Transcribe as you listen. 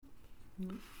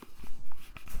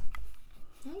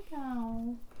Hey,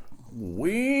 Cow.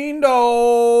 Ween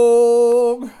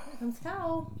dog. Here comes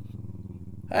Cow.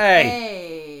 Hey.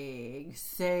 Hey,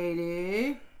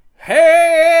 Sadie.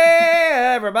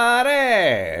 Hey, everybody.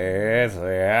 It's the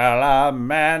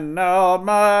Elemental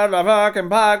Motherfucking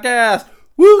Podcast.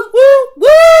 Woo, woo,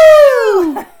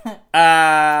 woo.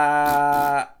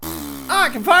 I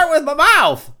can fart with my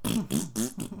mouth.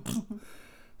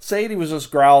 Sadie was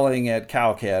just growling at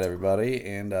Cowcat, everybody,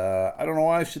 and I don't know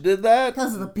why she did that.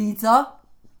 Because of the pizza.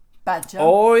 Betcha.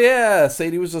 Oh, yeah.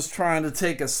 Sadie was just trying to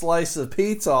take a slice of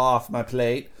pizza off my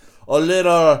plate. A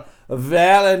little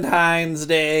Valentine's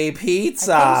Day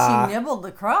pizza. I think she nibbled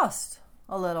the crust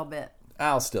a little bit.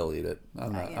 I'll still eat it.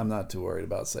 I'm not too worried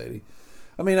about Sadie.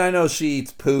 I mean, I know she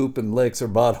eats poop and licks her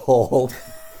butthole.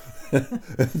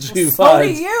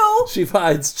 She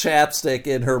finds chapstick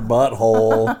in her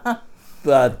butthole.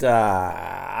 But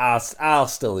I'll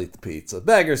still eat the pizza.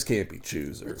 Beggars can't be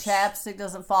choosers. The chapstick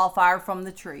doesn't fall far from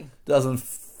the tree. Doesn't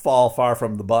fall far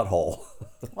from the butthole.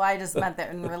 Well, I just meant that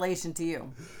in relation to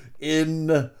you. In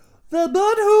the butthole.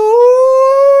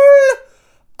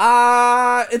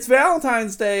 It's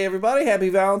Valentine's Day, everybody. Happy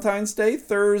Valentine's Day.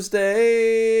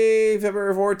 Thursday,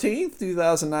 February 14th,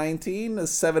 2019.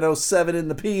 It's 7:07 in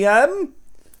the p.m.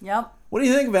 Yep. What do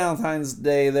you think of Valentine's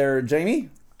Day there, Jamie?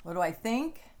 What do I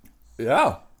think?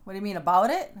 Yeah. What do you mean about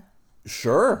it?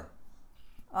 Sure.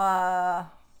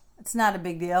 It's not a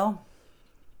big deal.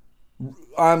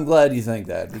 I'm glad you think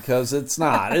that, because it's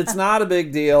not. It's not a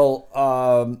big deal.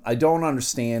 I don't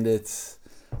understand it.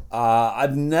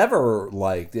 I've never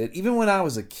liked it. Even when I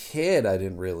was a kid, I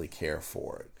didn't really care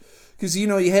for it. Because, you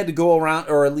had to go around,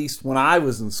 or at least when I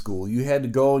was in school, you had to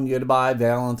go and you had to buy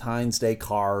Valentine's Day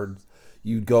cards.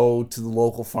 You'd go to the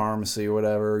local pharmacy or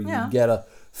whatever. Yeah. You'd get a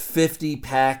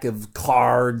 50-pack of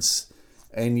cards,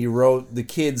 and you wrote the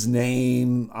kid's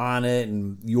name on it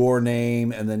and your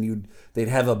name, and then they'd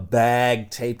have a bag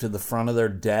taped to the front of their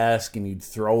desk, and you'd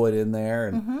throw it in there,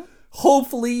 and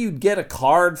hopefully you'd get a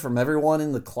card from everyone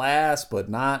in the class, but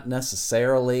not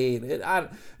necessarily.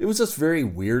 It was just very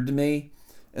weird to me.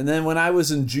 And then when I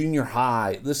was in junior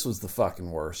high, this was the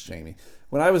fucking worst, Jamie.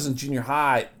 When I was in junior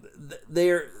high,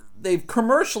 they've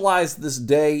commercialized this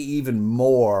day even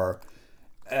more.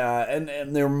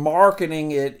 And they're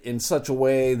marketing it in such a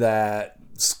way that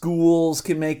schools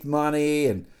can make money,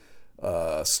 and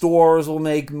stores will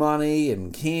make money,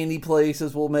 and candy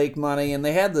places will make money. And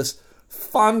they had this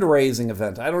fundraising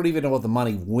event. I don't even know what the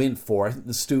money went for. I think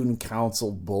the student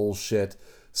council bullshit.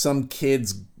 Some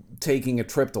kids taking a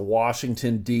trip to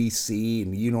Washington, D.C.,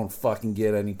 and you don't fucking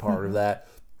get any part of that.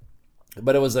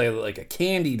 But it was like a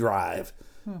candy drive.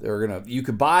 You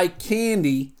could buy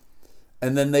candy,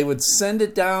 and then they would send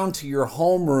it down to your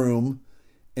homeroom,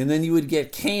 and then you would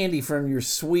get candy from your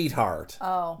sweetheart.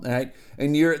 Oh. Right?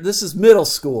 And this is middle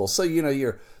school, so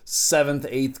you're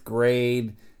 7th, 8th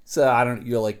grade. So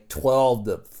you're like 12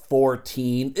 to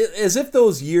 14. As if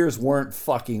those years weren't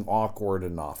fucking awkward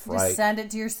enough, right? Just send it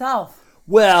to yourself.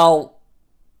 Well,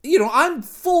 I'm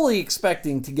fully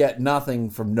expecting to get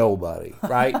nothing from nobody,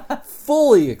 right?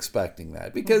 Fully expecting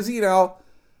that, because,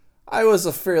 I was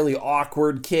a fairly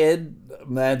awkward kid.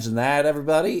 Imagine that,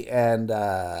 everybody. And,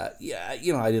 I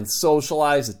didn't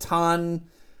socialize a ton.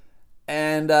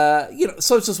 And,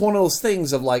 so it's just one of those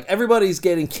things of like, everybody's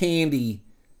getting candy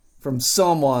from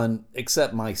someone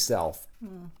except myself.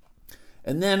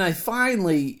 And then I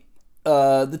finally,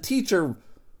 the teacher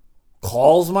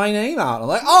calls my name out. I'm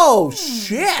like, oh,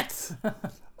 shit.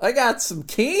 I got some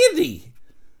candy.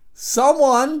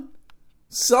 Someone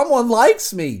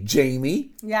likes me, Jamie.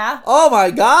 Yeah? Oh,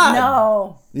 my God.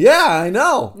 No. Yeah, I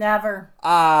know. Never.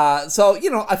 So,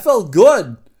 I felt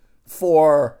good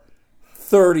for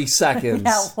 30 seconds.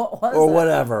 Yeah, what was or it?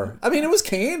 whatever. I mean, it was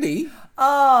candy.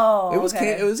 Oh, It was,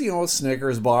 okay. it was, a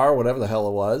Snickers bar, whatever the hell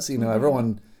it was.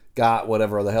 Everyone got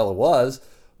whatever the hell it was.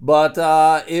 But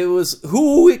it was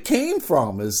who it came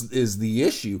from is the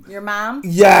issue. Your mom?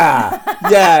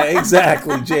 Yeah,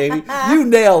 exactly, Jamie. You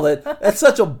nailed it. That's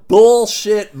such a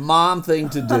bullshit mom thing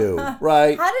to do,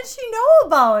 right? How did she know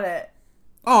about it?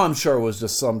 Oh, I'm sure it was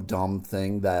just some dumb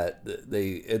thing that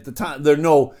they, at the time, there's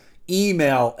no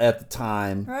email at the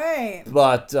time. Right.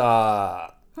 But,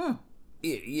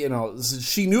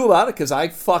 she knew about it because I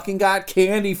fucking got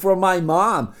candy from my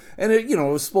mom. And, it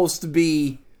was supposed to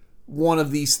be one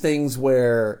of these things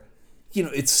where,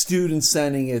 it's students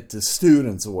sending it to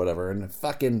students or whatever. And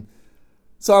fucking...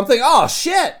 So I'm thinking, oh,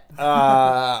 shit,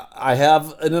 I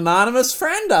have an anonymous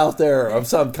friend out there of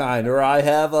some kind. Or I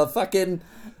have a fucking...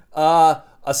 a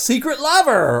secret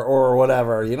lover or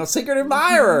whatever, secret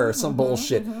admirer or some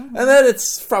bullshit. And then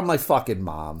it's from my fucking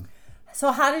mom.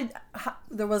 So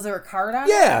was there a card on it?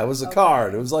 Yeah, it was a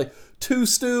card. It was like, to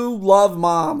Stu, love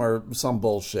mom, or some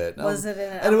bullshit. Was it in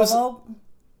an and envelope?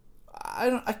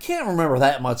 I can't remember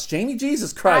that much, Jamie.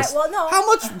 Jesus Christ. No. How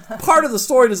much part of the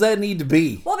story does that need to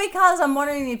be? Well, because I'm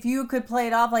wondering if you could play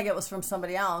it off like it was from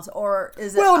somebody else, or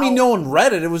is it... Well, I mean, no one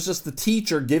read it. It was just the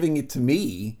teacher giving it to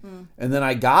me. And then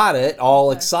I got it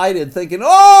all excited thinking,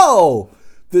 oh,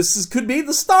 could be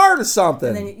the start of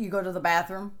something. And then you go to the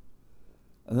bathroom.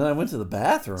 And then I went to the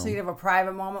bathroom. So you'd have a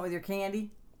private moment with your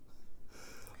candy?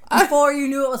 Before you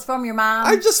knew it was from your mom?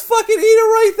 I just fucking eat it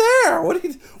right there.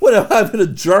 What am I going to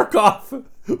jerk off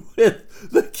with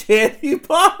the candy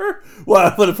bar? What,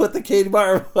 I'm going to put the candy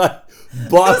bar in my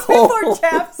butthole? Before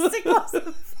chapstick was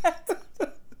invented.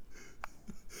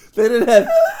 They didn't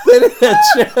have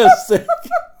chapstick.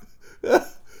 They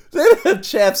didn't have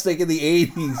chapstick in the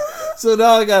 80s. So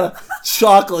now I got a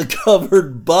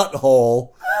chocolate-covered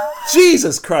butthole.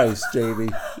 Jesus Christ, Jamie.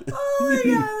 Oh my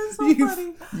God, that's so funny.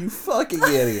 You fucking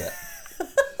idiot.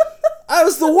 I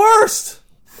was the worst.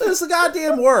 It was the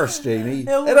goddamn worst, Jamie.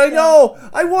 And I know,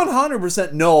 I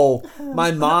 100% know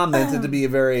my mom meant it to be a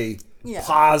very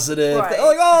positive thing.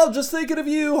 Like, oh, just thinking of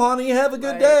you, honey. Have a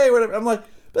good day. Whatever. I'm like,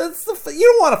 but it's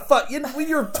you don't want to when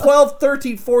you're 12,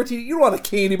 13, 14, you don't want a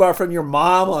candy bar from your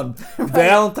mom on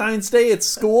Valentine's Day at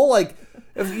school. Like,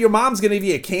 if your mom's going to give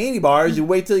you a candy bar, you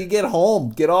wait till you get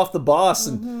home, get off the bus,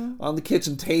 and on the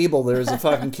kitchen table, there's a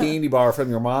fucking candy bar from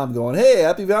your mom going, hey,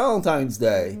 happy Valentine's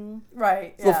Day.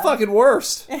 Right. The fucking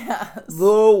worst. Yes.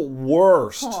 The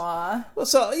worst. Aw.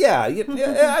 So, yeah,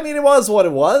 I mean, it was what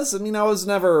it was. I mean, I was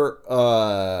never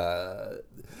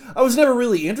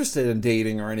really interested in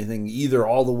dating or anything either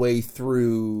all the way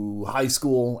through high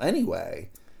school anyway.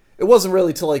 It wasn't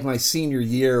really till like my senior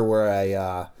year where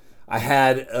I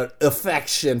had an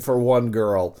affection for one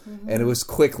girl, and it was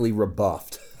quickly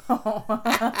rebuffed.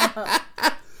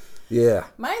 Yeah.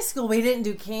 My school, we didn't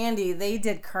do candy. They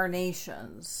did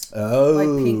carnations. Oh,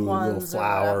 like pink ones,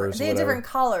 flowers. They had different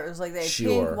colors. Like they had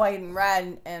Sure. pink, white, and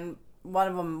red, and one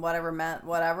of them whatever meant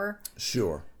whatever.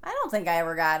 Sure. I don't think I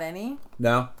ever got any.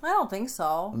 No? I don't think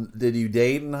so. Did you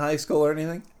date in high school or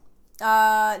anything?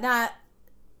 Not.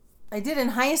 I did in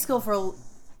high school for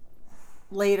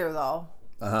later though.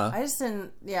 Uh-huh. I just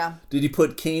didn't. Yeah. Did you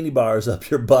put candy bars up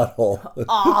your butthole?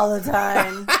 All the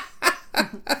time.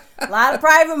 A lot of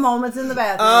private moments in the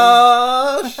bathroom.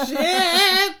 Oh,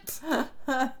 shit!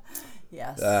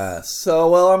 Yes. So,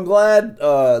 well, I'm glad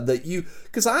that you...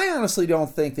 Because I honestly don't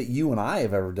think that you and I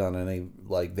have ever done any,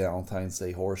 like, Valentine's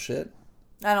Day horse shit.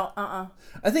 I don't...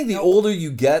 I think the older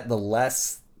you get, the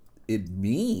less it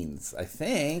means, I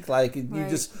think. Like, you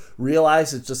just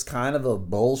realize it's just kind of a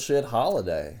bullshit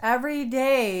holiday. Every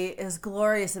day is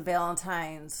glorious at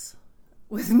Valentine's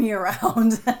with me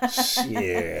around.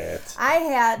 Shit. I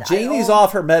had... Jamie's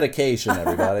off her medication,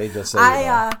 everybody, just so you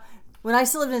know. When I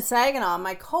still lived in Saginaw, one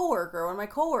of my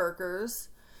coworkers,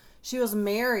 she was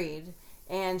married,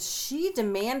 and she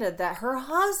demanded that her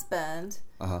husband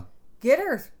get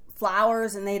her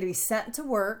flowers, and they had to be sent to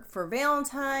work for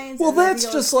Valentine's. Well,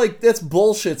 that's just like, that's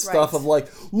bullshit stuff of like,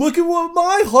 look at what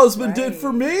my husband did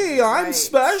for me. I'm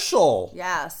special.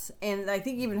 Yes. And I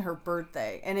think even her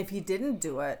birthday. And if he didn't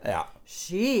do it,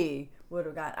 she would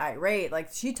have got irate. Like,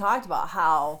 she talked about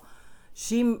how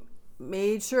she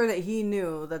made sure that he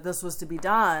knew that this was to be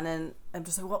done. And I'm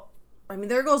just like, well, I mean,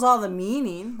 there goes all the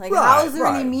meaning. Like, how is there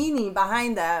any meaning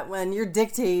behind that when you're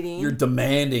dictating? You're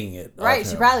demanding it. Right.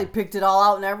 She probably picked it all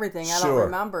out and everything. I don't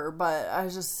remember. But I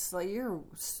was just like, you're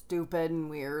stupid and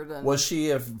weird. And was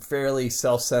she a fairly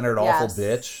self-centered, awful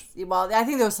bitch? Well, I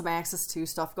think there was some Access 2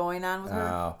 stuff going on with her.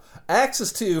 Oh.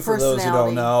 Access 2, for those who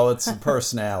don't know, it's some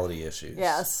personality issues.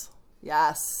 Yes.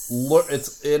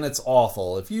 It's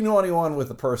awful. If you know anyone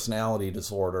with a personality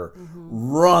disorder,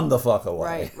 run the fuck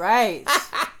away. Right.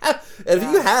 And if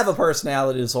you have a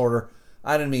personality disorder,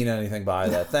 I didn't mean anything by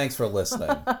that. Thanks for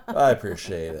listening. I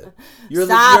appreciate it.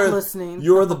 Stop listening.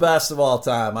 You're the best of all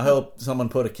time. I hope someone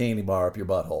put a candy bar up your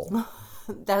butthole.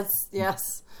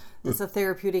 Yes. It's a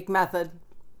therapeutic method.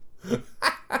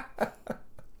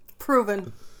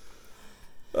 Proven.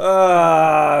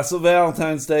 So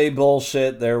Valentine's Day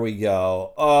bullshit. There we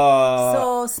go.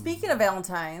 So speaking of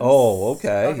Valentine's. Oh,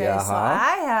 okay. So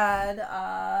I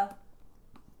had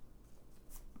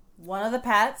one of the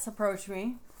pets approach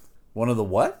me. One of the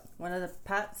what? One of the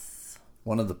pets.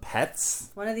 One of the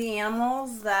pets? One of the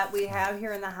animals that we have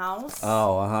here in the house.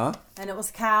 Oh, And it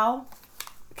was Cow.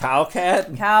 Cow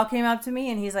cat? Cow came up to me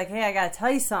and he's like, hey, I got to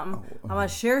tell you something. I'm going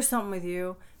to share something with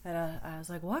you. And I was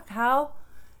like, what, Cow?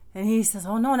 And he says,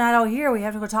 oh, no, not out here. We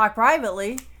have to go talk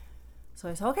privately. So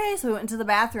I said, okay. So we went into the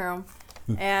bathroom.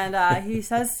 And he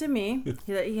says to me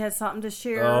that he has something to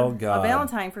share. Oh, God. A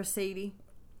Valentine for Sadie.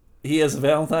 He has a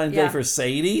Valentine's Day for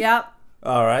Sadie? Yep.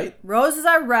 All right. Roses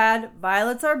are red,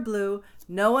 violets are blue.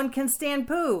 No one can stand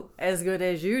poo as good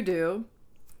as you do.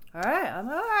 All right. All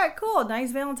right, cool.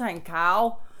 Nice Valentine,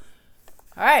 cow. All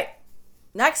right.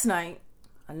 Next night,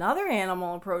 another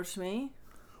animal approached me.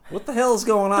 What the hell is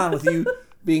going on with you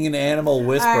being an animal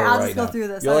whisperer right, I'll right just go now? through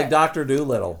this. You're like right. Dr.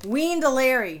 Doolittle. Weaned to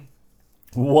Larry.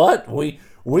 What?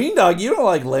 Ween dog? You don't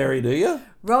like Larry, do you?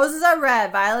 Roses are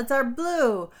red, violets are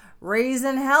blue.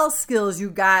 Raising health skills you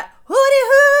got.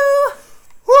 Hooty-hoo!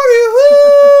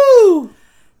 Hooty-hoo!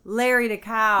 Larry the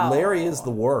cow. Larry is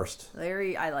the worst.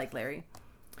 I like Larry.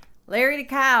 Larry the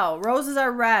cow. Roses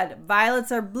are red,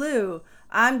 violets are blue.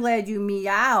 I'm glad you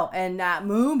meow and not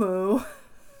moo-moo.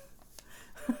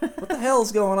 What the hell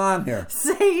is going on here?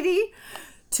 Sadie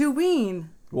to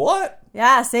wean. What?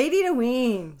 Yeah, Sadie to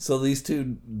wean. So these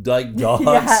two dyke dogs?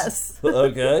 Yes.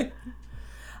 Okay.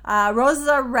 Roses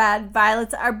are red,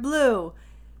 violets are blue.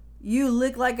 You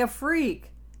look like a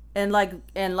freak, and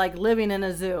like living in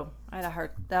a zoo.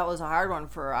 That was a hard one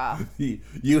for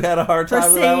you had a hard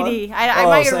time with Sadie.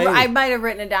 That one? I might have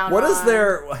written it down. What does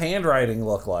their handwriting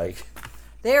look like?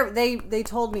 They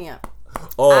told me it.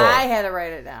 Oh, I had to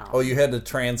write it down. Oh, you had to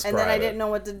transcribe and then I it. didn't know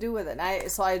what to do with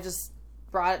it. So I just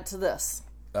brought it to this.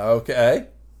 Okay.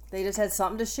 They just had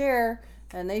something to share,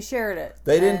 and they shared it.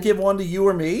 They didn't give one to you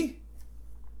or me?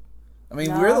 I mean,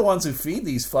 No. we're the ones who feed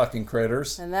these fucking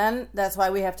critters. And then that's why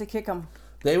we have to kick them.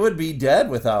 They would be dead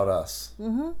without us.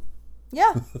 Mm-hmm.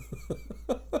 Yeah.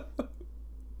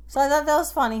 So I thought that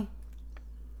was funny.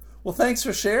 Well, thanks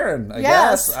for sharing, I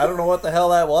Yes. guess. I don't know what the hell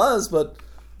that was, but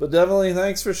definitely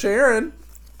thanks for sharing.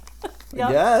 Yep.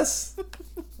 I guess.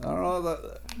 I don't know.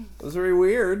 That was very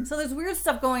weird. So there's weird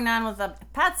stuff going on with the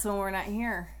pets when we're not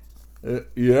here.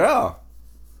 Yeah.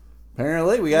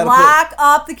 Apparently, we got to Lock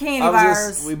up the candy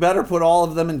bars. we better put all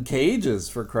of them in cages,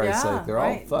 for Christ's sake. They're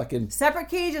all fucking... separate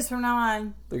cages from now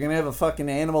on. They're going to have a fucking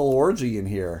animal orgy in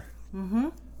here. Mm-hmm.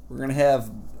 We're going to have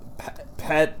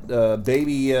pet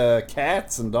baby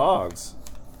cats and dogs.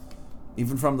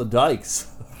 Even from the dykes.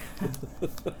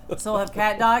 So we'll have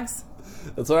cat dogs.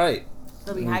 That's right.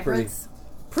 They'll be hybrids.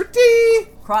 Pretty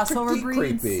Crossover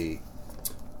breeds. Creepy.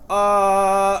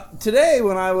 Today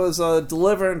when I was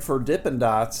delivering for Dippin'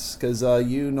 Dots, because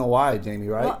you know why, Jamie,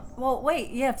 right? Well, wait.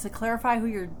 You have to clarify who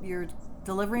you're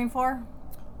delivering for.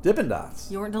 Dippin' Dots.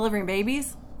 You weren't delivering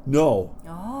babies? No.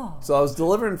 Oh. So I was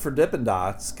delivering for Dippin'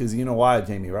 Dots, because you know why,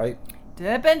 Jamie, right?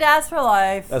 Dippin' Dots for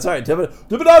life. That's right. Dippin'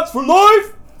 Dots for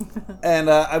life!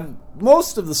 And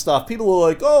most of the stuff, people are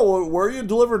like, oh, where are you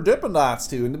delivering Dippin' Dots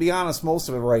to? And to be honest, most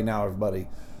of it right now, everybody,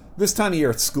 this time of year,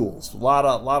 it's schools. A lot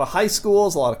of high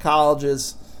schools, a lot of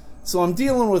colleges. So I'm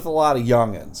dealing with a lot of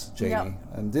youngins, Jamie. Yep.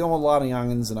 I'm dealing with a lot of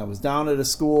youngins, and I was down at a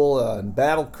school in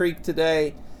Battle Creek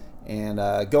today, and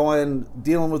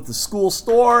dealing with the school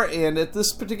store. And at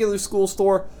this particular school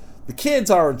store, the kids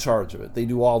are in charge of it. They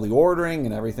do all the ordering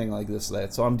and everything like this and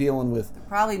that. So I'm dealing with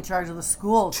probably in charge of the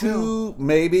school too.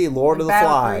 Maybe Lord of the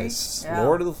Flies. Yeah.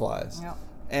 Lord of the Flies. Yep.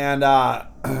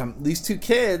 And these two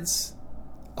kids,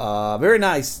 very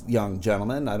nice young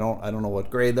gentlemen. I don't know what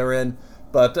grade they're in,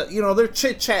 but they're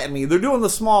chit-chatting me. They're doing the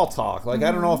small talk. Like,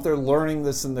 I don't know if they're learning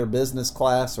this in their business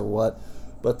class or what,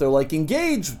 but they're like,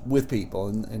 engage with people.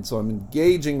 And so I'm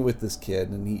engaging with this kid,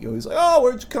 and he's like, oh,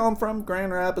 where'd you come from?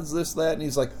 Grand Rapids, this, that. And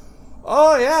he's like,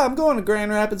 oh, yeah, I'm going to Grand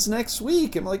Rapids next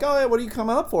week. I'm like, oh, yeah, what are you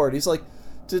coming up for? And he's like,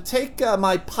 to take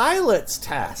my pilot's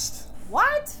test.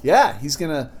 What? Yeah, he's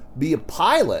going to be a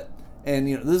pilot. And,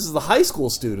 this is the high school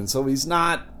student, so he's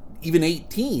not even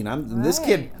 18. And this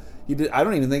kid, I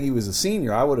don't even think he was a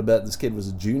senior. I would have bet this kid was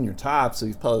a junior top, so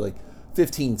he's probably like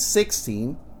 15,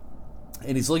 16.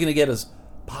 And he's looking to get his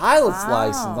pilot's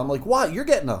license. I'm like, what? You're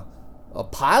getting a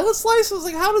pilot's license?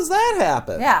 Like, how does that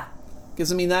happen? Yeah.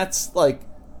 Because, I mean, that's like...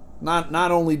 Not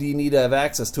only do you need to have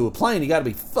access to a plane, you got to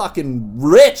be fucking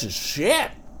rich as shit,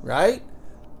 right?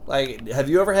 Like, have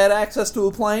you ever had access to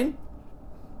a plane?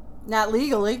 Not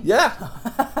legally. Yeah.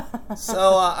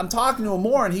 So I'm talking to him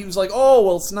more, and he was like, "Oh,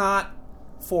 well, it's not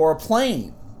for a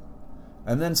plane."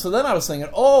 And then I was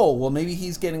thinking, "Oh, well, maybe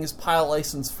he's getting his pilot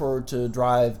license to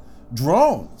drive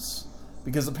drones."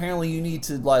 Because apparently you need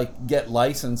to get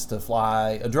licensed to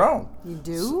fly a drone. You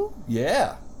do?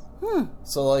 Yeah.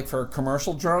 So, for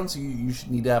commercial drones, you should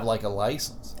need to have, a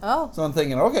license. Oh. So I'm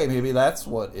thinking, okay, maybe that's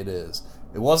what it is.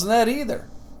 It wasn't that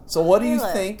either. So what do you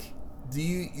think?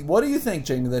 What do you think,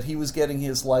 Jamie, that he was getting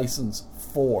his license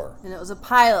for? And it was a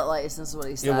pilot license, is what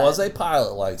he said. It was a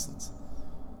pilot license.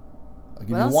 I'll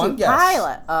give you one guess.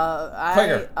 Pilot.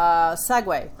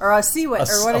 Segway. Or a Seaway.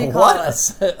 Or what do you call it?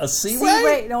 A Seaway?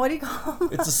 Seaway? No, what do you call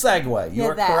it? It's a Segway. You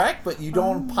are correct, but you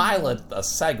don't pilot a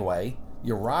Segway.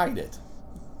 You ride it.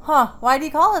 Huh. Why do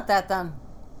you call it that then?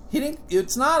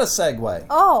 It's not a Segway.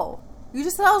 Oh. You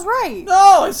just said I was right.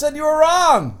 No, I said you were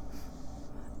wrong.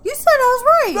 You said I was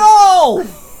right. No!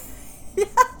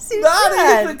 Yes, you not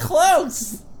did. Even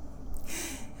close.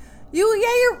 You're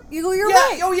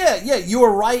right. Oh, yeah. You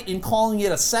were right in calling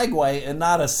it a Segway and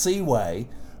not a Seaway,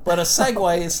 but a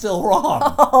Segway is still wrong.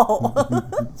 Oh.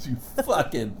 You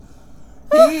fucking...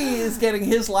 He is getting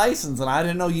his license, and I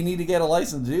didn't know you need to get a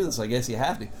license to do this. I guess you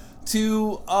have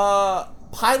to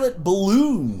pilot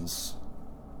balloons.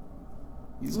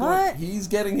 He's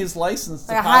getting his license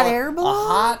to pilot a hot air balloon? A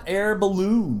hot air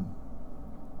balloon.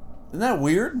 Isn't that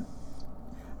weird?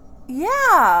 Yeah.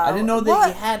 I didn't know that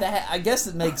you had to I guess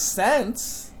it makes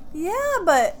sense. Yeah,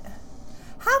 but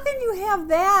how can you have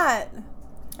that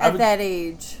at that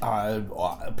age?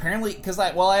 Apparently, because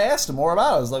I asked him more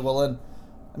about it. I was like, well, then,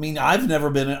 I mean, I've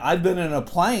been in a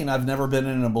plane. I've never been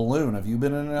in a balloon. Have you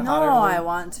been in a hot air balloon? No, I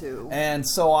want to. And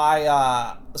so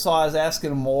I was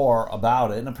asking him more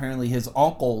about it, and apparently his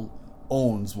uncle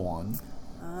owns one.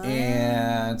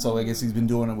 And so I guess he's been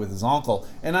doing it with his uncle.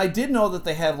 And I did know that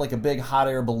they have like a big hot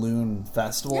air balloon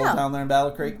festival down there in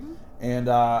Battle Creek. Mm-hmm. And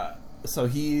so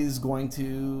he's going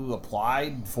to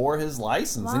apply for his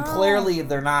license. Wow. And clearly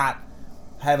they're not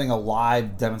having a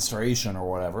live demonstration or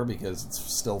whatever because it's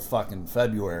still fucking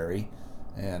February.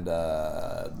 And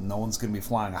no one's going to be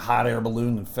flying a hot air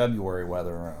balloon in February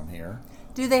weather around here.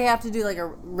 Do they have to do like a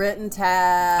written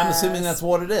test? I'm assuming that's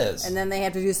what it is. And then they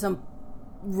have to do some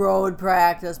road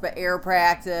practice, but air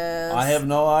practice. I have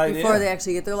no idea. Before they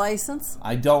actually get their license?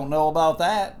 I don't know about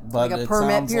that, but like a it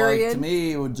permit sounds period? like to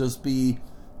me it would just be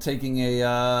taking a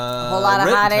whole lot of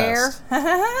hot test.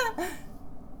 air.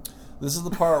 This is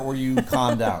the part where you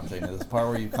calm down, Jamie. This is the part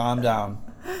where you calm down.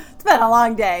 It's been a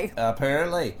long day.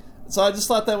 Apparently. So I just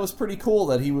thought that was pretty cool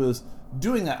that he was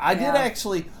doing that. I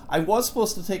was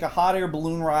supposed to take a hot air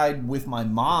balloon ride with my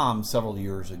mom several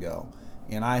years ago.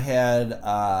 And I had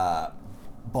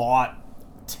bought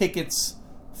tickets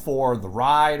for the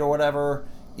ride or whatever.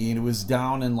 And it was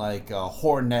down in like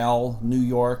Hornell, New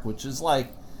York, which is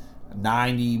like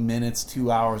 90 minutes,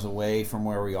 2 hours away from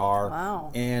where we are.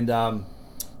 Wow. And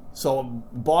so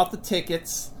bought the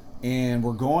tickets and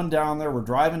we're going down there. We're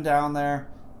driving down there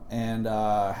and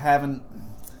I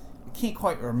can't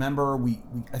quite remember.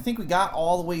 I think we got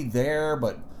all the way there,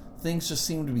 but things just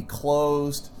seemed to be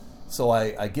closed. So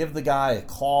I give the guy a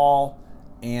call,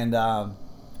 and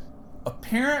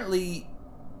apparently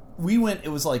we went, it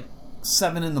was like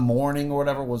 7 a.m. or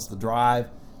whatever was the drive,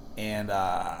 and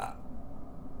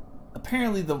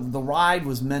apparently the ride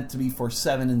was meant to be for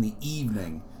 7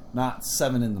 p.m, not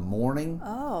 7 a.m.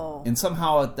 Oh. And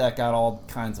somehow that got all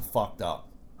kinds of fucked up.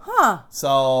 Huh.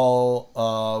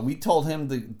 So we told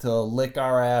him to lick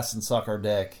our ass and suck our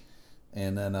dick,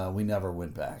 and then we never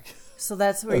went back. So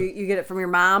that's where you get it from your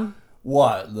mom?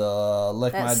 What? The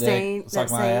lick my dick,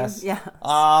 suck my ass? Yeah.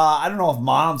 I don't know if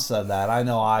mom said that. I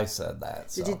know I said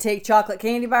that. So. Did you take chocolate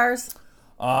candy bars?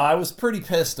 I was pretty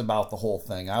pissed about the whole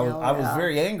thing. I was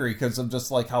very angry because of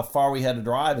just like how far we had to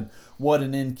drive and what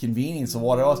an inconvenience and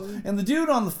what it was. And the dude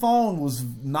on the phone was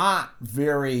not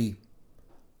very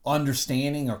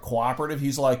understanding or cooperative.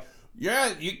 He's like,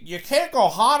 yeah, you can't go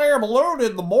hot air balloon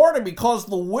in the morning because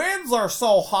the winds are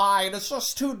so high and it's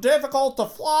just too difficult to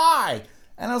fly.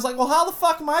 And I was like, well, how the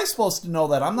fuck am I supposed to know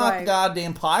that? I'm not the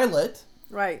goddamn pilot.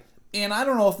 Right. And I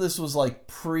don't know if this was like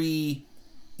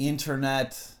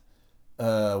pre-internet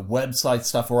website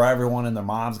stuff where everyone and their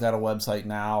mom's got a website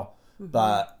now. Mm-hmm.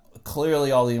 But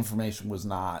clearly all the information was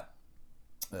not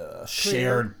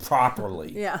shared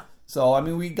properly. Yeah. So, I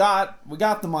mean, we got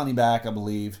the money back, I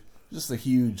believe. Just a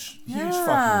huge fucking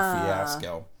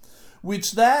fiasco.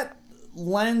 Which that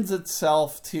lends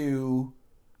itself to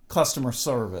customer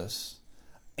service.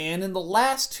 And in the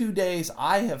last 2 days,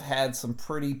 I have had some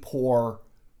pretty poor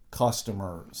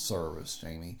customer service,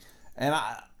 Jamie. And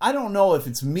I don't know if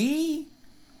it's me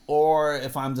or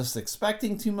if I'm just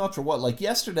expecting too much or what. Like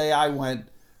yesterday, I went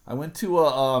to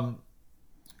a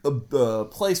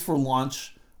place for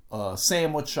lunch, a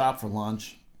sandwich shop for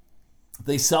lunch.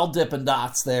 They sell Dippin'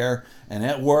 Dots there, and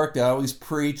at work, I always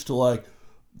preach to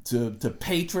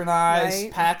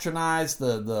patronize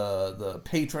the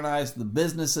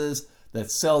businesses that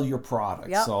sell your product.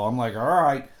 Yep. So I'm like, all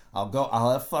right,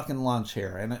 I'll have fucking lunch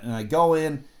here, and I go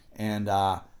in, and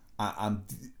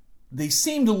they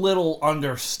seemed a little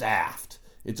understaffed.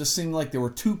 It just seemed like there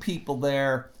were 2 people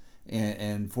there,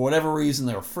 and for whatever reason,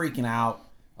 they were freaking out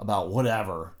about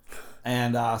whatever.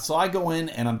 And so I go in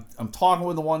and I'm talking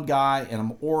with the one guy and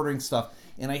I'm ordering stuff.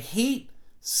 And I hate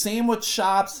sandwich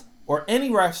shops or any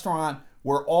restaurant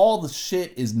where all the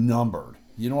shit is numbered.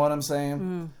 You know what I'm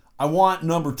saying? I want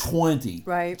number 20.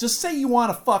 Right. Just say you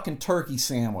want a fucking turkey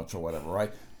sandwich or whatever,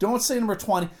 right? Don't say number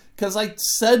 20 because I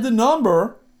said the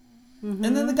number and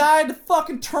then the guy had to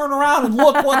fucking turn around and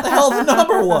look what the hell the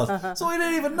number was. So he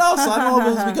didn't even know. So I don't know if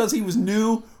it was because he was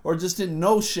new or just didn't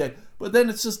know shit. But then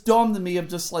it's just dumb to me of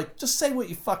just like, just say what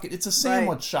you fucking... It's a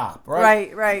sandwich shop,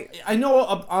 right? Right. I know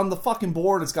on the fucking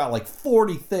board it's got like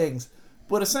 40 things,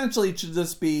 but essentially it should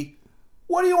just be,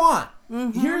 what do you want?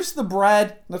 Here's the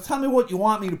bread. Now tell me what you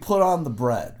want me to put on the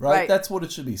bread, right? That's what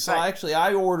it should be. So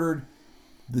I ordered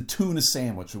the tuna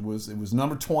sandwich. It was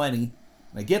number 20. And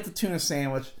I get the tuna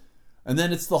sandwich, and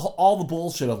then it's all the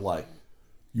bullshit of like,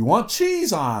 you want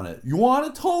cheese on it. You want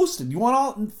it toasted. You want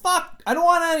all... Fuck, I don't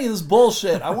want any of this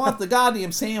bullshit. I want the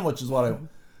goddamn sandwich is what I...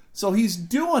 So he's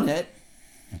doing it,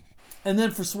 and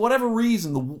then for whatever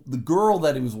reason, the girl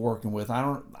that he was working with, I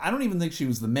don't even think she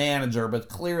was the manager, but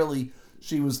clearly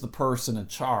she was the person in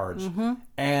charge.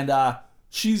 And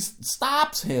she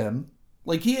stops him.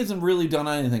 Like, he hasn't really done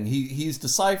anything. He's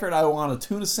deciphered, I want a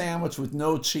tuna sandwich with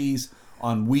no cheese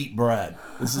on wheat bread.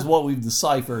 This is what we've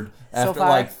deciphered after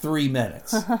like 3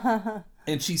 minutes.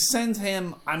 And she sends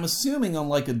him, I'm assuming, on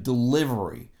like a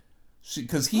delivery.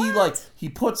 Because he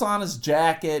puts on his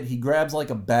jacket, he grabs like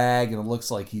a bag, and it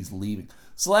looks like he's leaving.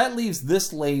 So that leaves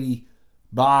this lady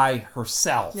by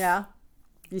herself. Yeah.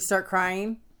 You start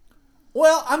crying?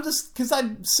 Well, I'm just, because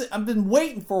I've been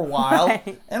waiting for a while,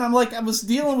 and I'm like, I was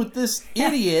dealing with this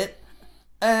idiot,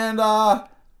 and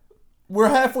we're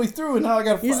halfway through, and now I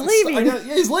got to... He's leaving.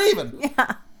 He's leaving.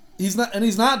 Yeah. He's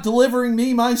not delivering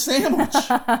me my sandwich.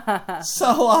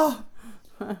 So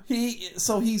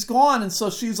he's gone, and so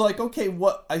she's like, okay,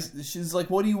 she's like,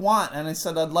 what do you want? And I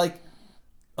said, I'd like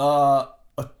a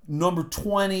number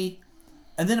 20.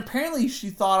 And then apparently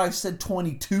she thought I said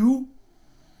 22.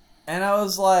 And I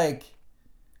was like,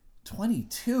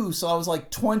 22? So I was like,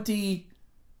 20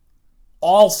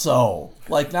 also.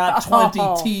 Like, not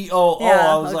 20 T-O-O.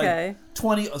 Yeah, I was like,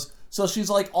 20. So she's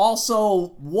like, also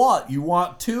what? You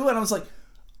want 2? And I was like,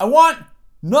 I want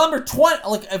number 20.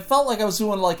 Like, I felt like I was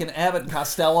doing like an Abbott and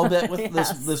Costello bit with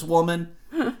this woman.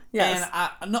 Yes.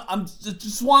 And I'm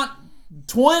just want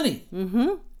 20.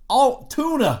 Oh,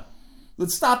 tuna.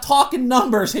 Let's stop talking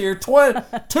numbers here. Tuna,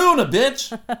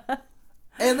 bitch.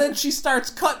 And then she starts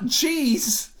cutting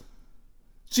cheese.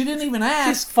 She didn't even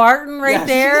ask. She's farting right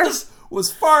there. She just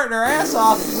was farting her ass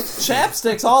off.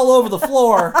 Chapsticks all over the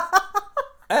floor.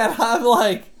 And I'm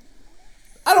like,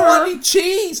 I don't want any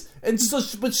cheese. And so,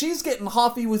 but she's getting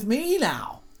huffy with me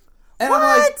now. And what?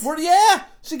 I'm like,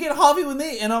 she's getting huffy with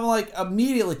me. And I'm like,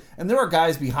 immediately. And there were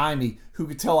guys behind me who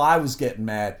could tell I was getting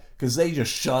mad because they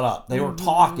just shut up. They were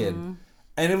talking.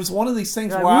 And it was one of these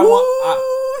things where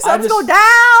something's go down.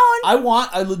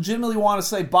 I legitimately want to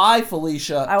say bye,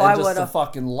 Felicia, and just to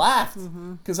fucking laugh.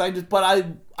 Because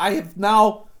I have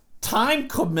now time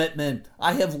commitment.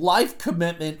 I have life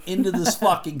commitment into this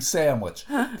fucking sandwich.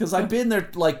 Because I've been there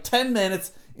like 10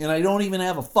 minutes and I don't even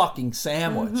have a fucking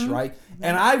sandwich, right?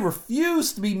 And I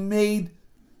refuse to be made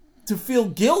to feel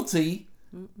guilty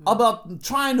about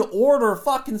trying to order a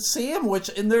fucking sandwich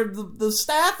and the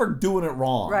staff are doing it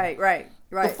wrong. Right.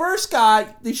 The first guy,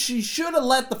 she should have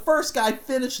let the first guy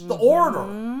finish the order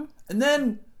and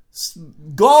then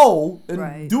go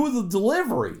and do the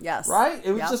delivery. Yes. Right?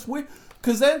 It was just weird.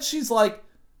 Because then she's like,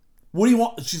 what do you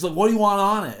want? She's like, what do you want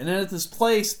on it? And then at this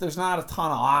place, there's not a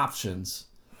ton of options.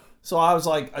 So I was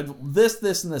like, this,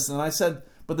 and this. And I said,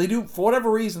 but they do, for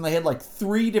whatever reason, they had like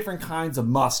 3 different kinds of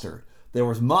mustard. There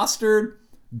was mustard,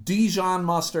 Dijon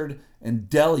mustard, and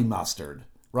deli mustard.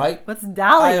 Right? What's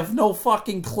deli? I have no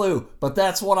fucking clue, but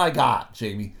that's what I got,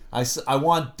 Jamie. I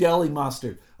want deli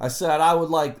mustard. I said I would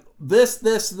like this,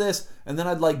 and then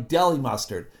I'd like deli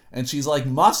mustard. And she's like,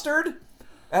 mustard?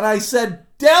 And I said,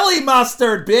 deli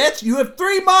mustard, bitch! You have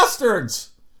 3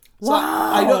 mustards! So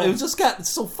wow. I know, it just got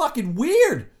so fucking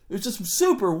weird. It was just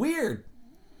super weird.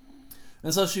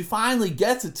 And so she finally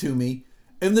gets it to me,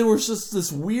 and there was just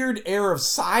this weird air of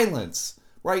silence.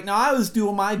 Right now, I was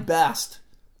doing my best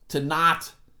to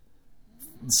not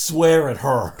swear at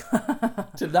her,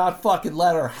 to not fucking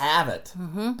let her have it.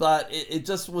 But it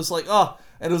just was like, and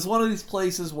it was one of these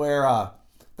places where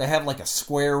they have like a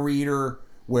square reader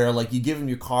where like you give them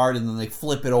your card and then they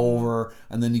flip it over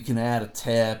and then you can add a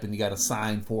tip and you got to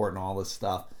sign for it and all this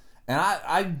stuff. And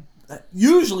I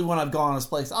usually when I've gone to this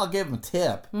place, I'll give them a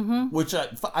tip, which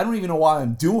I don't even know why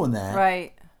I'm doing that.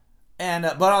 Right. And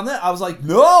but on that, I was like,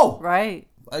 no. Right.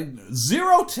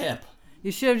 0 tip.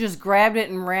 You should have just grabbed it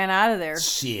and ran out of there.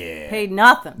 Shit. Paid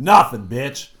nothing. Nothing,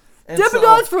 bitch. Dippin'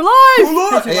 Dots for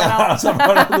life! Yeah, no,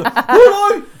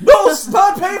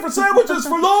 not paying for sandwiches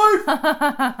for life!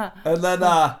 And then,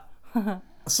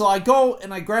 so I go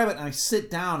and I grab it and I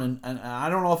sit down and I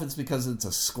don't know if it's because it's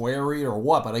a Square reader or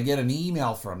what, but I get an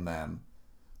email from them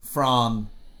from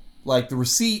like the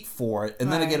receipt for it,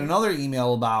 and then I get another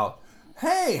email about,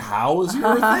 hey, how was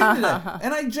your thing today?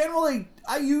 And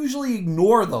I usually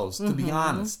ignore those, to be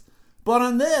honest. But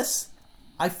on this,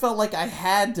 I felt like I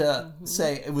had to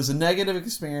say it was a negative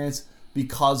experience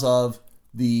because of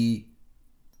the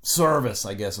service,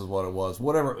 I guess is what it was.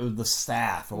 Whatever, the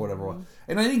staff or whatever it was.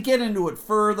 And I didn't get into it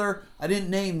further. I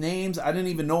didn't name names. I didn't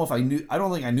even know if I knew. I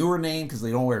don't think I knew her name because they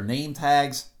don't wear name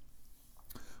tags.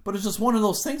 But it's just one of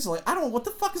those things like, I don't know what the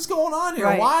fuck is going on here.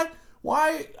 Right.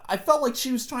 Why? I felt like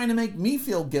she was trying to make me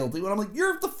feel guilty when I'm like,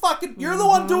 you're the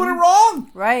one doing it wrong.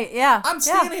 Right, yeah. I'm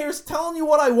standing here telling you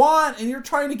what I want, and you're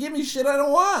trying to give me shit I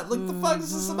don't want. Like, the fuck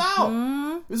is this about?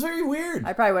 It was very weird.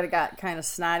 I probably would have got kind of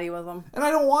snotty with them. And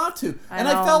I don't want to. I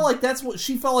felt like that's what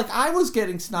she felt like I was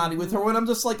getting snotty with her when I'm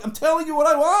just like, I'm telling you what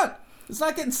I want. It's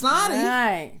not getting snotty.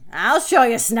 Right. I'll show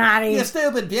you snotty. You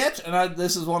stupid bitch. And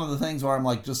this is one of the things where I'm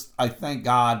like, I thank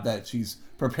God that she's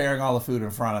preparing all the food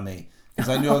in front of me.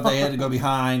 Because I knew if they had to go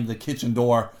behind the kitchen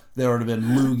door, there would have been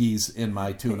loogies in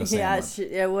my tuna sandwich.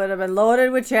 Yeah, it would have been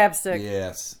loaded with chapstick.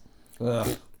 Yes.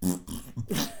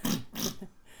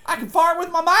 I can fart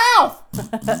with my mouth!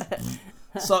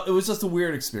 So it was just a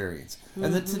weird experience.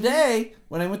 And then today,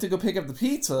 when I went to go pick up the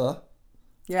pizza,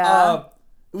 it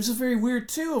was just very weird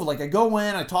too. Like, I go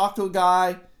in, I talk to a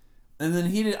guy, and then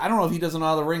I don't know if he doesn't know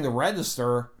how to ring the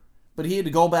register, but he had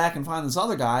to go back and find this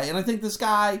other guy, and I think this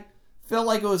guy felt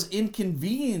like it was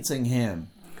inconveniencing him.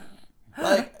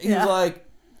 Like, he was like,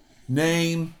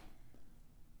 name,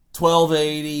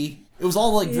 1280. It was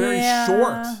all like very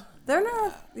short. They're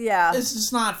not, It's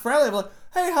just not friendly. I'm like,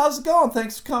 hey, how's it going?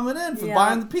 Thanks for coming in, for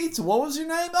buying the pizza. What was your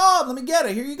name? Oh, let me get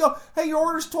it. Here you go. Hey, your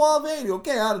order's 1280.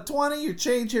 Okay, out of 20, your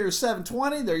change here is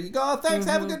 720. There you go. Thanks.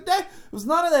 Have a good day. It was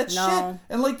none of that shit.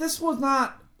 And like, this was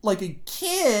not like a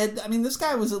kid. I mean, this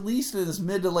guy was at least in his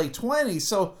mid to late 20s.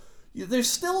 So there's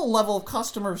still a level of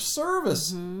customer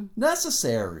service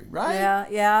necessary, right?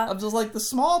 Yeah. I'm just like the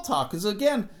small talk. Because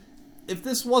again, if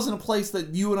this wasn't a place that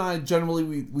you and I generally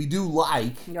we do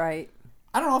like, right?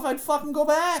 I don't know if I'd fucking go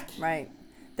back. Right.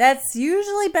 That's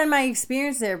usually been my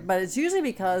experience there, but it's usually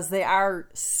because they are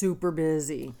super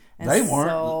busy. And they weren't.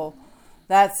 So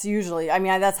that's usually,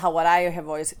 that's what I have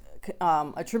always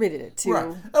attributed it to.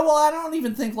 Right. Well, I don't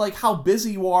even think like how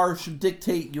busy you are should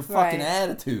dictate your fucking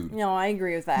attitude. No, I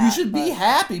agree with that. You should be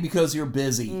happy because you're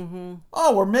busy.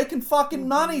 Oh, we're making fucking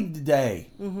money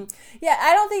today. Yeah,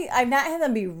 I don't think I've not had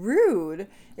them be rude.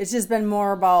 It's just been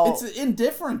more about it's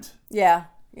indifferent. Yeah.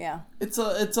 It's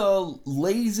a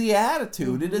lazy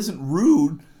attitude. It isn't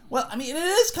rude. Well, I mean, it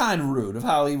is kind of rude of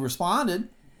how he responded.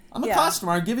 I'm a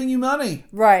customer. I'm giving you money.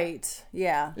 Right.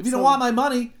 Yeah. If you don't want my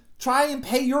money, try and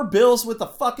pay your bills with the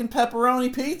fucking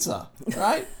pepperoni pizza,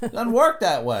 right? Doesn't work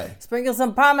that way. Sprinkle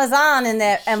some Parmesan in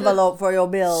that envelope for your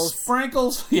bills.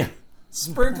 Sprinkle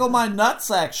my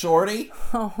nutsack, shorty.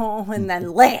 Oh, and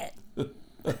then lick it.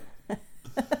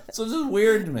 So it's just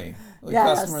weird to me,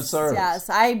 customer service. Yes,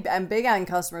 I'm big on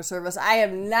customer service. I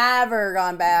have never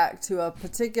gone back to a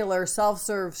particular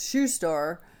self-serve shoe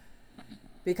store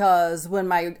because when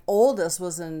my oldest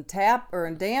was in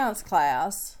dance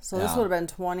class, so this would have been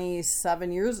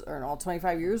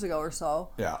 25 years ago or so.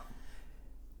 Yeah.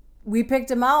 We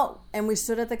picked him out and we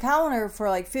stood at the counter for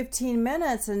like 15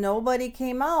 minutes and nobody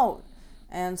came out.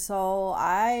 And so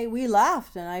we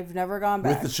left and I've never gone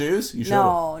back. With the shoes? You should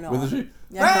No. With the shoes?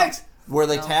 Yeah, thanks! No. Were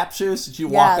they tap shoes? Did you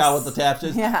walk out with the tap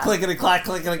shoes? Yeah. Clickety clack,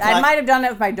 clickety clack. I might have done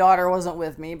it if my daughter wasn't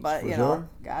with me, but you know,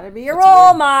 gotta be a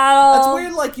role model. That's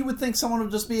weird. Like you would think someone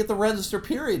would just be at the register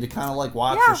period to kind of like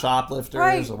watch the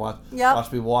shoplifters or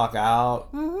watch people walk out.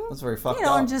 That's very fucked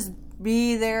up. And just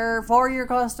be there for your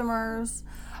customers.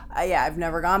 I've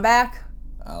never gone back.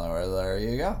 There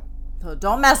you go. So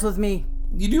don't mess with me.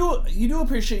 You do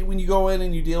appreciate when you go in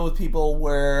and you deal with people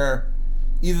where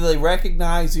either they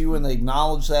recognize you and they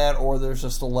acknowledge that, or there's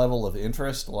just a level of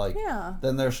interest. Like,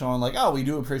 then they're showing like, oh, we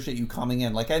do appreciate you coming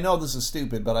in. Like, I know this is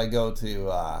stupid, but I go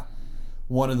to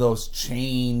one of those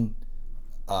chain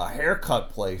haircut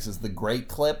places, the Great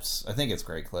Clips. I think it's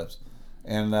Great Clips.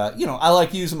 And, I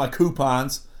like using my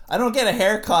coupons. I don't get a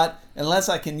haircut unless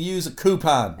I can use a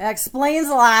coupon. That explains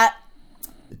a lot.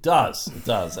 It does,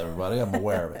 everybody. I'm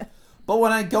aware of it. But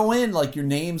when I go in, like, your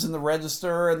name's in the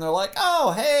register, and they're like,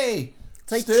 oh, hey.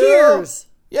 It's like, cheers.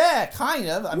 Yeah, kind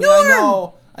of. I mean,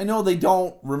 Norm. I know they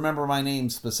don't remember my name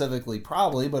specifically,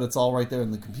 probably, but it's all right there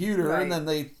in the computer, right. And then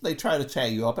they try to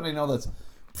chat you up, and I know that's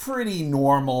pretty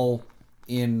normal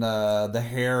in the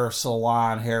hair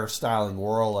salon, hairstyling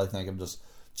world. I think I'm just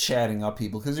chatting up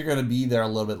people because you're going to be there a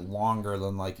little bit longer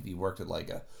than like if you worked at like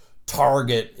a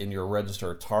Target and you're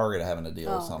registered at Target having to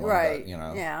deal with someone, right? But, you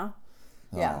know, yeah,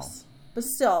 yes, but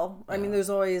still, I mean, there's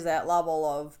always that level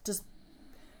of just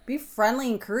be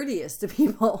friendly and courteous to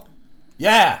people.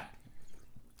 Yeah.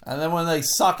 And then when they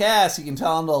suck ass, you can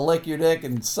tell them to lick your dick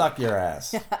and suck your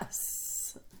ass.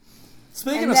 Yes.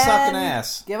 Speaking of sucking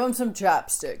ass, give them some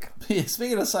chopstick.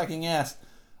 Speaking of sucking ass,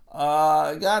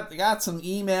 got some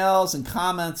emails and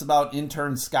comments about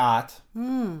intern Scott.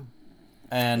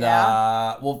 And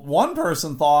one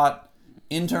person thought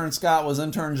intern Scott was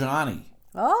intern Johnny.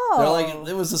 Oh. They're like,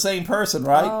 it was the same person,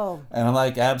 right? Oh. And I'm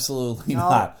like, absolutely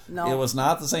not. No. It was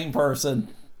not the same person.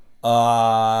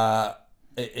 I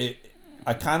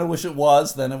kind of wish it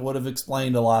was. Then it would have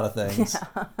explained a lot of things.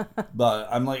 Yeah. But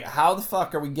I'm like, how the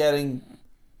fuck are we getting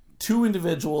two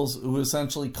individuals who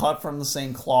essentially cut from the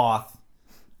same cloth?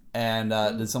 And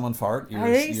did someone fart?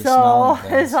 I think so.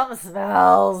 Something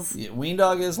smells. Yeah, Ween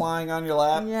Dog is lying on your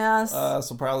lap. Yes.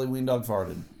 So probably Ween Dog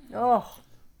farted. Oh.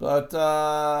 But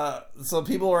so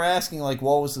people were asking, like,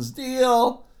 what was his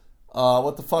deal?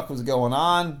 What the fuck was going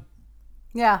on?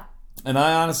 Yeah. And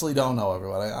I honestly don't know,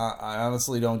 everyone. I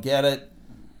honestly don't get it.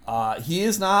 He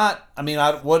is not. I mean,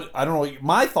 I don't know.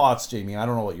 My thoughts, Jamie. I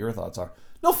don't know what your thoughts are.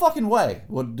 No fucking way.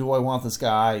 What do I want this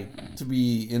guy to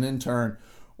be an intern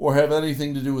or have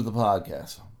anything to do with the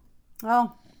podcast?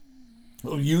 Oh.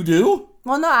 Oh, you do?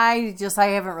 Well, no. I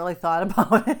haven't really thought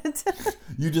about it.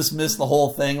 You just missed the whole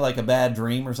thing like a bad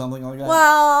dream or something like that?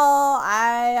 Well,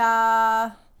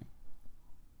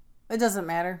 it doesn't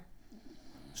matter.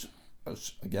 I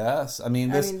guess. I mean,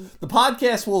 the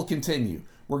podcast will continue,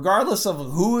 regardless of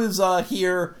who is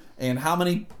here and how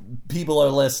many people are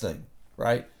listening,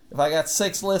 right? If I got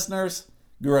 6 listeners,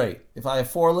 great. If I have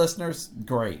 4 listeners,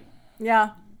 great.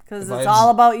 Yeah, because it's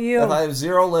all about you. If I have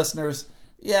 0 listeners,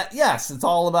 yes, it's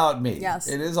all about me. Yes.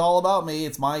 It is all about me.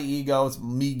 It's my ego. It's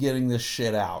me getting this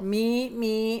shit out.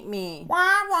 Me.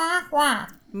 Wah, wah, wah.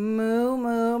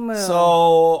 Moo.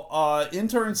 So,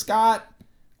 intern Scott,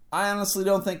 I honestly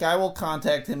don't think I will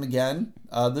contact him again.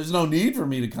 There's no need for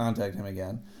me to contact him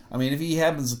again. I mean, if he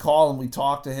happens to call and we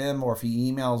talk to him, or if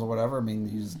he emails or whatever, I mean,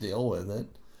 you just deal with it.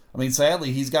 I mean,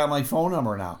 sadly, he's got my phone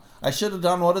number now. I should have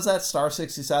done, what is that, star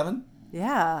 67?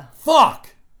 Yeah. Fuck!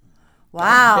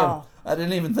 Wow. I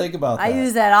didn't even think about that. I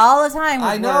use that all the time with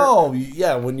I know.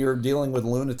 Yeah, when you're dealing with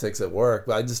lunatics at work.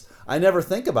 But I never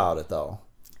think about it, though.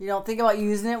 You don't think about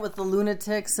using it with the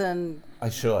lunatics and I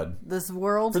should. This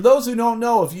world? For those who don't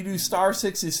know, if you do star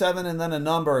 67 and then a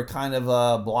number, it kind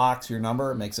of blocks your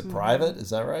number. It makes it private. Is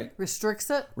that right?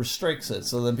 Restricts it? Restricts it.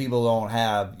 So then people don't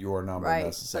have your number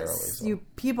necessarily. So.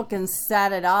 People can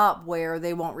set it up where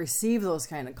they won't receive those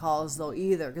kind of calls, though,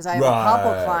 either. Because I have a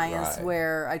couple clients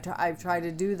where I've tried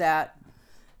to do that.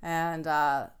 And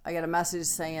I got a message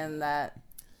saying that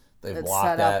it's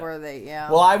set up where they,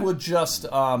 Well, I would just,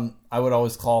 I would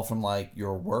always call from like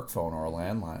your work phone or a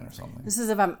landline or something. This is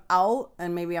if I'm out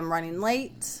and maybe I'm running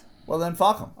late. Well, then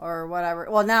fuck them. Or whatever.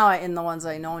 Well, now in the ones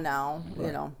I know now,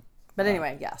 you know. But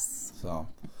anyway, yes.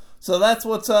 So that's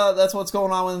what's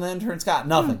going on with the intern Scott.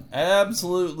 Nothing.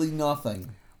 Absolutely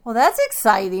nothing. Well, that's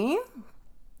exciting.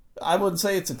 I wouldn't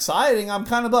say it's exciting.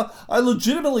 I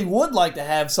legitimately would like to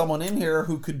have someone in here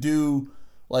who could do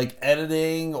like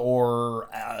editing or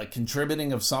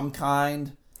contributing of some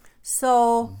kind.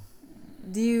 So,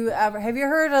 have you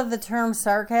heard of the term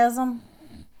sarcasm?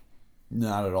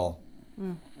 Not at all.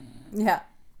 Yeah,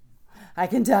 I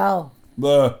can tell.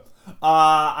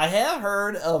 I have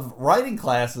heard of writing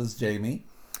classes, Jamie.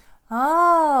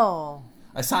 Oh.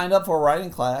 I signed up for a writing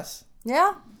class.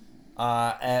 Yeah.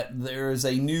 There's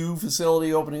a new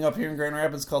facility opening up here in Grand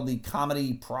Rapids called the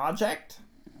Comedy Project.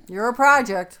 You're a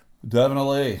project.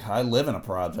 Definitely. I live in a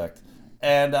project.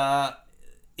 And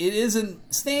it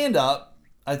isn't stand-up.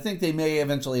 I think they may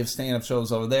eventually have stand-up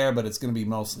shows over there, but it's going to be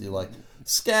mostly like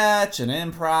sketch and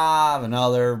improv and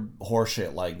other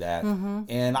horseshit like that. Mm-hmm.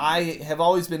 And I have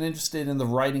always been interested in the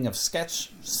writing of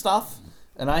sketch stuff.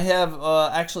 And I have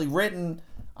actually written...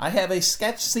 I have a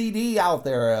sketch CD out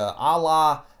there, a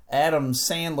la Adam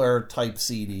Sandler type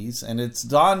CDs. And it's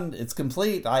done. It's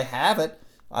complete. I have it.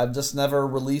 I've just never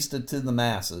released it to the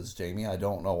masses, Jamie. I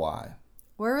don't know why.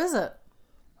 Where is it?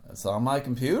 It's on my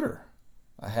computer.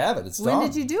 I have it. It's done. When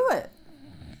did you do it?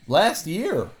 Last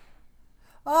year.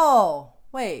 Oh,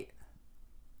 wait.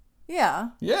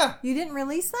 Yeah. Yeah. You didn't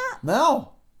release that?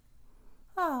 No.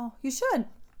 Oh, you should.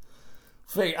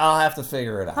 I'll have to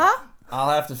figure it out. Huh? I'll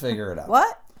have to figure it out.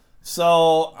 What?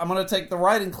 So I'm going to take the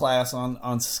writing class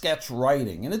on sketch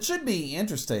writing, and it should be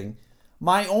interesting.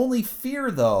 My only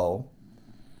fear, though,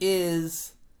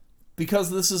 is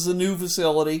because this is a new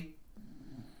facility,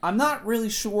 I'm not really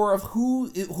sure of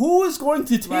who is going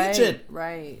to teach it.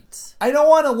 Right. I don't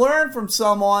want to learn from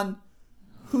someone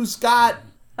who's got...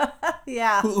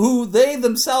 Yeah. Who they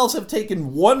themselves have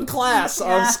taken one class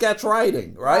on sketch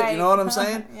writing, right? You know what I'm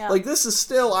saying? Yeah. Like, this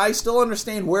is I still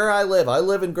understand where I live. I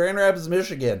live in Grand Rapids,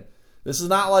 Michigan. This is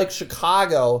not like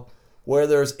Chicago, where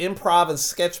there's improv and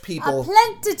sketch people a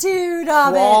plentitude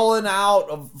of crawling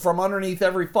out from underneath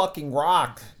every fucking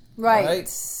rock. Right.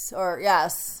 Or,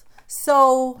 yes.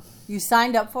 So, you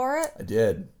signed up for it? I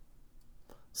did.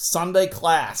 Sunday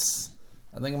class.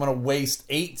 I think I'm going to waste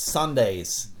 8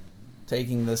 Sundays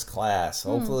taking this class.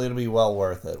 Hopefully it'll be well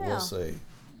worth it. Yeah. We'll see.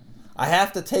 I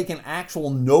have to take an actual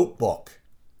notebook.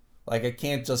 Like, I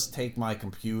can't just take my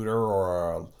computer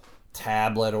or a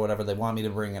tablet or whatever. They want me to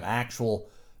bring an actual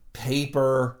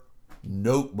paper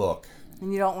notebook.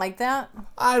 And you don't like that?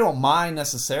 I don't mind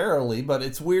necessarily, but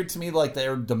it's weird to me like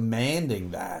they're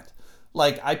demanding that.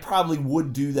 Like, I probably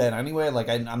would do that anyway. Like,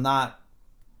 I'm not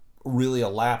really a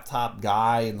laptop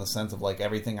guy in the sense of like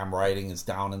everything I'm writing is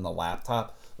down in the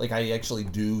laptop. Like, I actually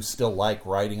do still like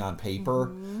writing on paper.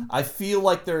 Mm-hmm. I feel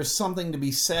like there's something to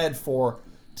be said for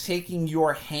taking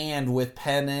your hand with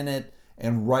pen in it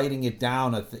and writing it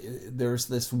down. There's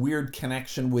this weird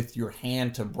connection with your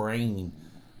hand to brain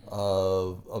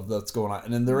of that's going on.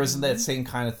 And then there isn't that same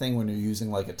kind of thing when you're using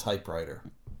like a typewriter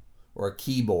or a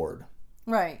keyboard.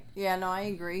 Right. Yeah, no, I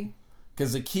agree.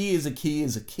 Because a key is a key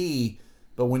is a key,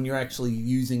 but when you're actually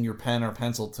using your pen or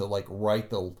pencil to like write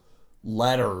the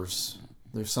letters,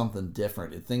 there's something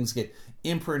different. Things get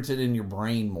imprinted in your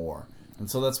brain more. And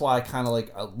so that's why I kind of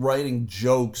like writing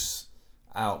jokes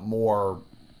out more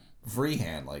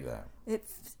freehand like that.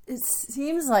 It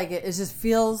seems like it just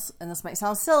feels, and this might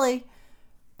sound silly,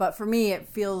 but for me it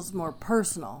feels more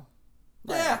personal.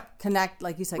 Like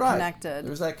like you said, connected.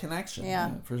 There's that connection.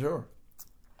 Yeah, for sure.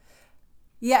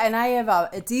 Yeah, and I have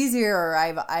it's easier.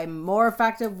 I'm more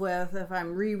effective with if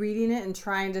I'm rereading it and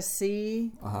trying to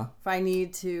see if I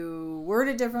need to word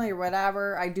it differently or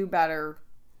whatever. I do better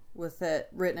with it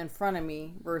written in front of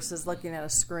me versus looking at a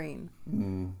screen.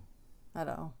 I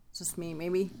don't know. It's just me,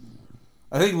 maybe.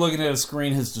 I think looking at a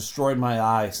screen has destroyed my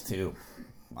eyes too.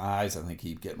 My eyes, I think,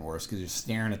 keep getting worse because you're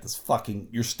staring at this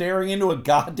you're staring into a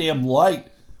goddamn light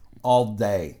all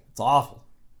day. It's awful.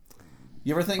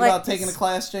 You ever think about taking a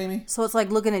class, Jamie? So it's like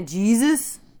looking at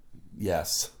Jesus?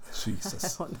 Yes.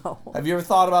 Jesus. I don't know. Have you ever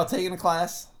thought about taking a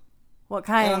class? What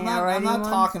kind? And I'm not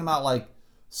talking about like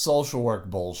social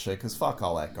work bullshit, because fuck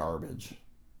all that garbage.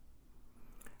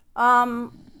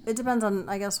 It depends on,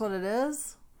 I guess, what it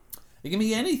is. It can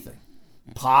be anything.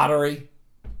 Pottery.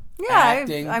 Yeah.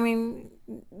 Acting. I mean,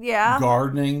 yeah.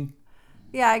 Gardening.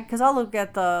 Yeah, because I'll look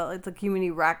at the community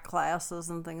rec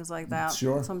classes and things like that.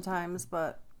 Sure. Sometimes,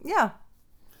 but yeah.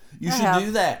 You should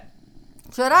do that.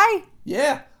 Should I?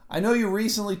 Yeah. I know you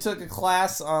recently took a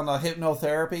class on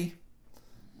hypnotherapy.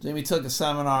 Jamie took a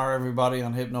seminar, everybody,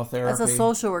 on hypnotherapy. That's a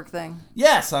social work thing.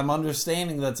 Yes, I'm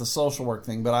understanding that's a social work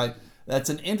thing, but that's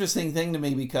an interesting thing to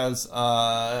me because,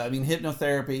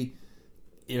 hypnotherapy,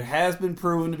 it has been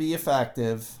proven to be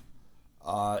effective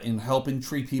in helping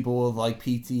treat people with, like,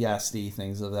 PTSD,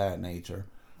 things of that nature.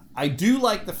 I do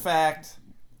like the fact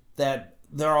that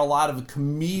there are a lot of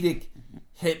comedic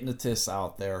hypnotists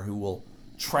out there who will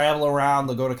travel around,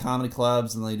 they'll go to comedy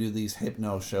clubs, and they do these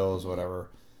hypno shows,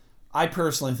 whatever. I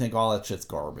personally think all that shit's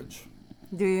garbage.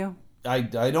 Do you? I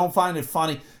don't find it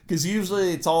funny, because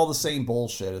usually it's all the same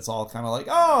bullshit. It's all kind of like,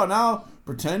 oh, now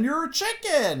pretend you're a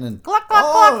chicken. And, cluck, cluck,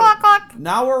 cluck, cluck, cluck.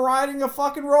 Now we're riding a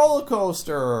fucking roller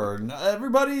coaster.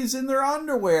 Everybody's in their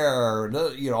underwear.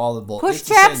 You know, all the bullshit. Push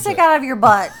chapstick out of your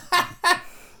butt.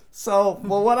 So,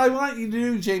 well, what I want you to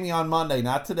do, Jamie, on Monday,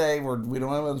 not today, we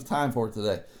don't have enough time for it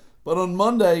today, but on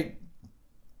Monday,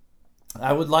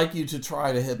 I would like you to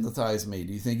try to hypnotize me.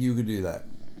 Do you think you could do that?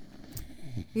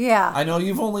 Yeah. I know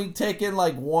you've only taken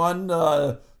like one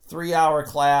 3-hour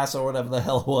class or whatever the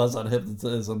hell it was on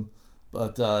hypnotism,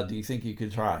 but do you think you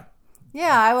could try?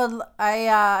 Yeah, I would.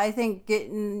 I think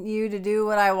getting you to do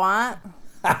what I want.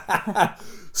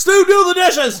 Stu, do the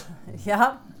dishes!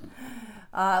 Yep.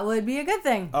 Would be a good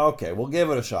thing. Okay, we'll give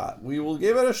it a shot. We will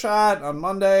give it a shot on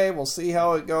Monday. We'll see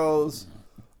how it goes.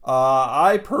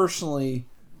 I personally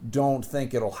don't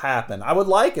think it'll happen. I would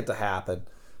like it to happen,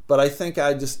 but I think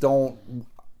I don't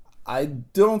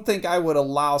think I would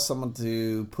allow someone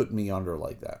to put me under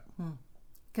like that.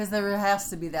 Because there has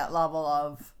to be that level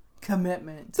of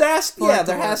commitment. There has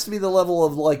to be the level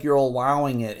of like you're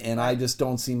allowing it, and I just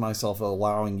don't see myself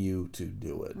allowing you to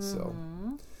do it. So,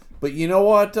 but you know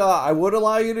what? I would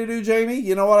allow you to do, Jamie.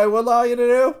 You know what I would allow you to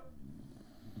do?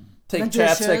 Take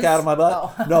chapstick out of my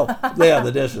butt. Oh. No,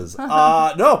 the dishes.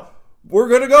 No, we're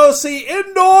gonna go see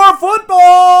indoor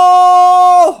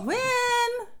football. When?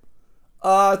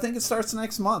 I think it starts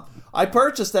next month. I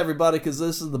purchased, everybody, because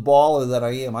this is the baller that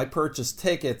I am. I purchased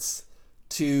tickets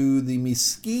to the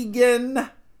Muskegon,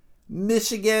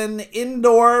 Michigan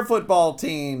indoor football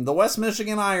team, the West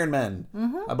Michigan Ironmen.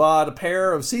 I bought a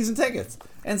pair of season tickets.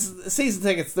 And season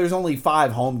tickets, there's only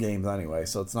 5 home games anyway,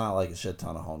 so it's not like a shit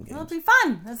ton of home games. It'll be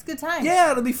fun. That's a good time.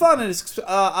 Yeah, it'll be fun. And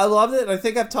I loved it. I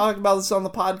think I've talked about this on the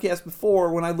podcast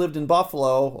before. When I lived in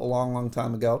Buffalo a long, long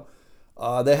time ago,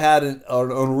 they had an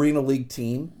Arena League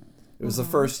team. It was the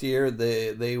first year.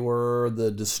 They were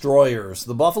the Destroyers,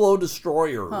 the Buffalo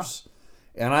Destroyers.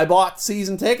 And I bought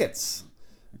season tickets.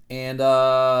 And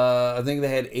I think they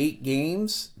had 8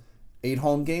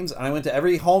 home games. And I went to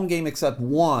every home game except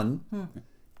one.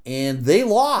 And they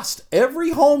lost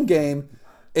every home game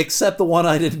except the one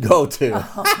I didn't go to.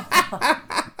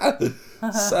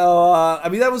 So, I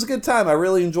mean, that was a good time. I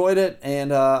really enjoyed it.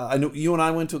 And I know you and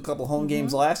I went to a couple home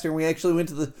games last year. And we actually went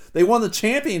to they won the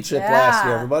championship last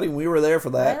year, everybody. And we were there for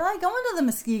that. I like going to the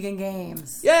Muskegon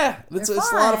games. Yeah, it's a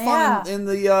lot of fun. And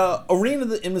the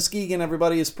arena in Muskegon,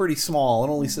 everybody, is pretty small. It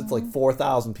only sits like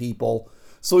 4,000 people.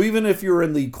 So even if you're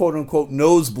in the quote-unquote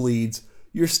nosebleeds,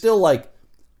 you're still like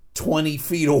 20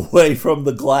 feet away from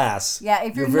the glass. Yeah,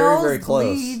 if you're very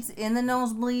close. In the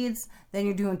nosebleeds, then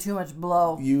you're doing too much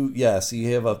blow. You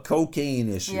have a cocaine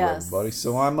issue, everybody.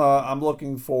 So I'm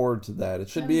looking forward to that. It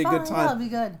should be a good time. Yeah, it'll be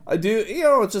good. I do,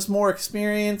 it's just more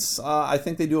experience. I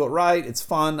think they do it right. It's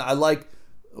fun.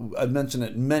 I've mentioned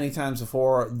it many times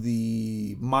before,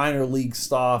 the minor league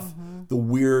stuff, the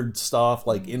weird stuff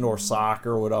like indoor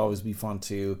soccer would always be fun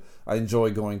too. I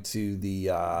enjoy going to the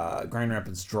Grand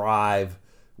Rapids Drive,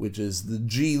 which is the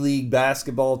G League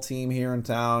basketball team here in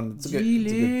town.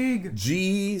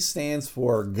 G stands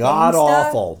for God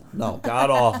Awful. No, God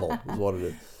Awful is what it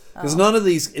is. Because none of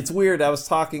these, it's weird. I was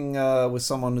talking with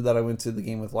someone that I went to the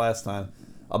game with last time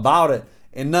about it,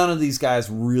 and none of these guys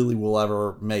really will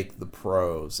ever make the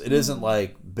pros. It isn't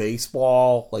like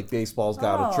baseball. Like baseball's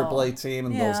got a AAA team,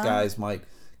 and those guys might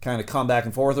kind of come back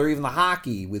and forth, or even the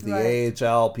hockey with the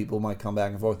AHL, people might come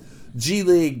back and forth. G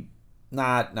League,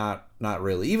 not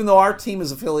really. Even though our team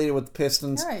is affiliated with the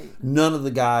Pistons, none of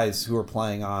the guys who are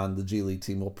playing on the G League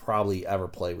team will probably ever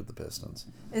play with the Pistons.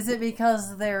 Is it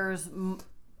because there's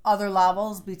other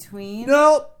levels between?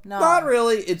 No, not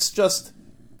really. It's just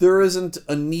there isn't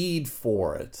a need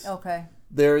for it. Okay.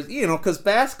 There's, because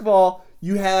basketball,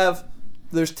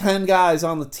 there's 10 guys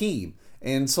on the team.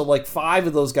 And so like 5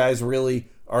 of those guys really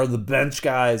are the bench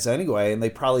guys anyway, and they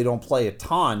probably don't play a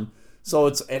ton. So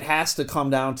it has to come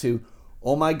down to,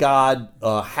 oh my God,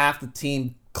 half the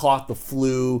team caught the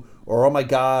flu, or oh my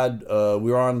God,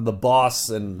 we were on the bus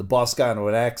and the bus got into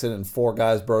an accident and 4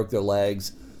 guys broke their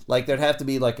legs. Like there'd have to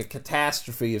be like a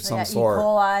catastrophe of some sort. E.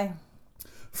 coli.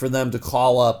 For them to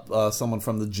call up someone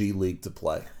from the G League to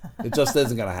play. It just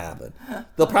isn't going to happen.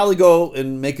 They'll probably go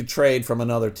and make a trade from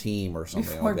another team or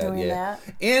something before like that. Doing that.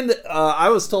 And I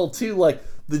was told too, like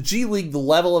the G League, the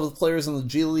level of the players in the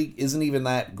G League isn't even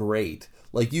that great.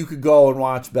 Like you could go and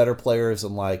watch better players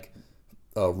in like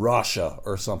Russia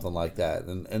or something like that,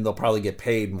 and they'll probably get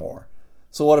paid more.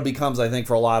 So what it becomes, I think,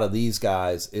 for a lot of these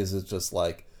guys is it's just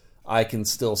like, I can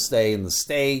still stay in the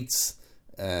States,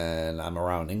 and I'm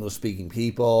around English-speaking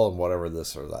people, and whatever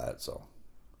this or that. So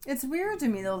it's weird to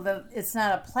me, though, that it's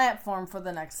not a platform for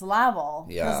the next level.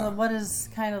 Yeah. Because what is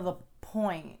kind of the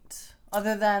point?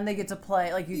 Other than they get to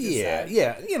play, like you just said.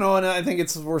 Yeah. And I think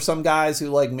it's for some guys who,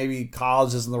 like, maybe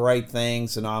college isn't the right thing,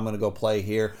 so now I'm going to go play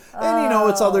here. And,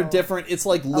 it's other different, it's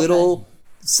like little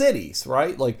cities,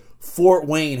 right? Like, Fort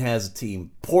Wayne has a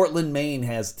team. Portland, Maine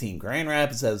has a team. Grand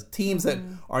Rapids has teams that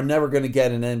are never going to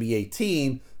get an NBA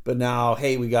team. But now,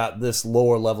 hey, we got this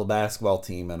lower level basketball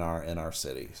team in our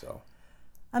city. So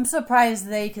I'm surprised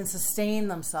they can sustain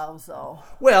themselves, though.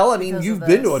 Well, I mean, you've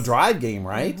been to a Drive game,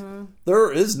 right? Mm-hmm.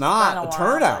 There is not a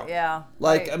turnout. Yeah.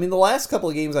 Like, I mean, the last couple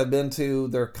of games I've been to,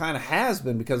 there kind of has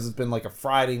been, because it's been like a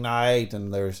Friday night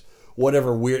and there's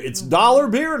whatever weird. It's dollar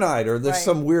beer night, or there's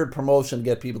some weird promotion to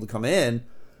get people to come in.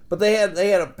 But they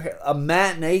had a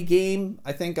matinee game,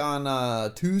 I think,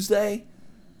 on Tuesday.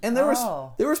 And there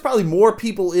was probably more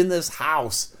people in this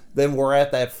house than were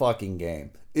at that fucking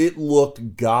game. It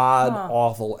looked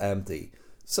god-awful empty.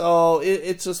 So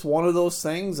it's just one of those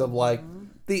things of like,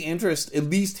 the interest, at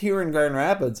least here in Grand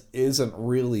Rapids, isn't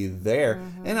really there.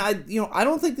 Mm-hmm. And I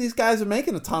don't think these guys are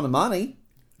making a ton of money.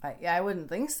 I wouldn't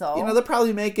think so. They're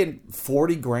probably making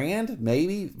 $40,000,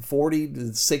 maybe 40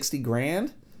 to 60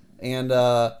 grand. And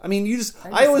I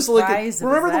always look at.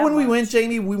 Remember when we went,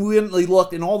 Jamie? We went, we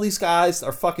looked, and all these guys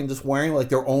are fucking just wearing like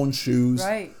their own shoes.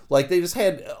 Right. Like they just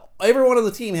had. Every one of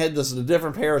the team had just a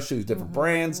different pair of shoes, different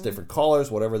brands, different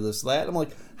colors, whatever this, that. I'm like,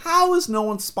 how is no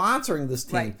one sponsoring this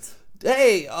team? Right.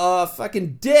 Hey,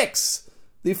 fucking Dick's,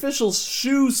 the official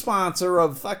shoe sponsor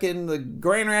of fucking the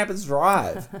Grand Rapids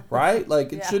Drive, right?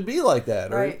 Like, it should be like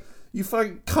that. Right. Or you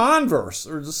fucking Converse,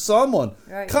 or just someone.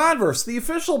 Right. Converse, the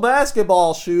official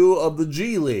basketball shoe of the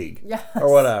G League. Yes.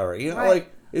 Or whatever.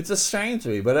 Like, it's a shame to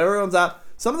me. But everyone's out.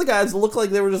 Some of the guys look like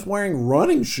they were just wearing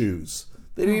running shoes.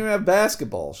 They didn't even have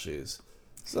basketball shoes.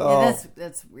 So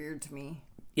that's weird to me.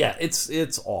 Yeah, it's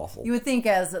awful. You would think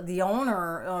as the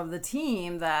owner of the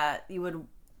team that you'd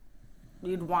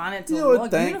want it to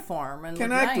look uniform and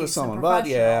connect look nice with someone, and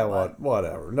but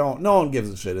whatever. No one gives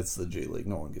a shit. It's the G League.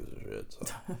 No one gives a shit. So.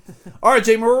 All right,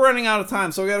 Jamie, we're running out of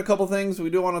time, so we got a couple things we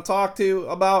do want to talk to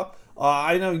about.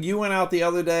 I know you went out the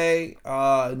other day,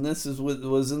 and this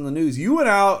was in the news. You went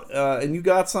out and you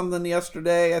got something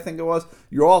yesterday, I think it was.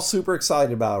 You're all super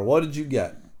excited about it. What did you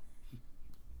get?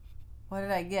 What did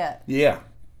I get? Yeah.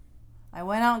 I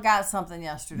went out and got something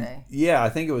yesterday. Yeah, I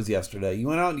think it was yesterday. You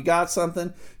went out and you got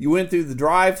something. You went through the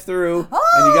drive-thru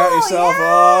and you got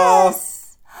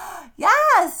yourself...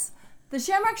 Yes! The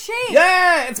Shamrock Shake.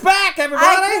 Yeah, it's back, everybody!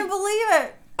 I couldn't believe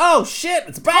it. Oh, shit,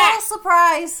 it's back! Total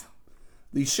surprise.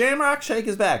 The Shamrock Shake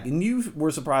is back. And you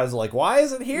were surprised, like, why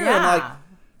is it here? Yeah. And like,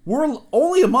 we're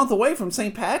only a month away from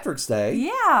St. Patrick's Day.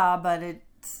 Yeah, but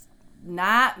it's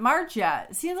not March yet.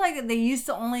 It seems like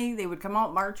they would come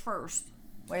out March 1st.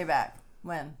 Way back.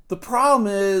 When? The problem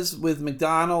is with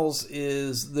McDonald's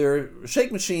is their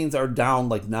shake machines are down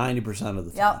like 90% of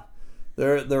the time.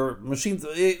 Yep. Their machines,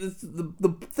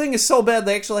 the thing is so bad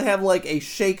they actually have like a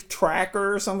shake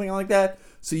tracker or something like that.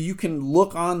 So you can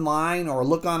look online or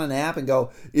look on an app and go,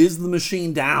 is the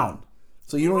machine down?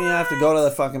 So you don't even have to go to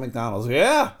the fucking McDonald's.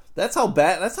 Yeah, that's how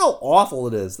bad, that's how awful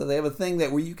it is that they have a thing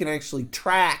that where you can actually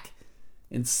track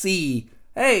and see,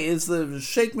 hey, is the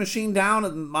shake machine down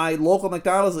at my local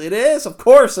McDonald's? It is? Of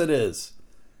course it is.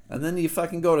 And then you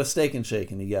fucking go to Steak and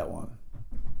Shake and you get one.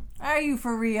 Are you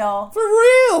for real? For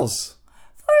reals.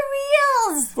 For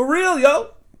reals. For real,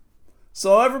 yo.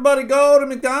 So everybody go to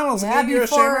McDonald's and get your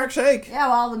Shamrock Shake. Yeah,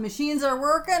 while the machines are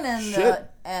working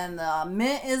and the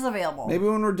mint is available. Maybe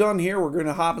when we're done here, we're going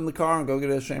to hop in the car and go get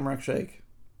a Shamrock Shake.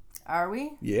 Are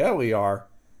we? Yeah, we are.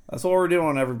 That's what we're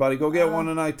doing, everybody. Go get one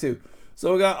tonight, too.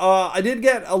 So we got. I did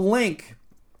get a link.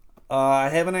 I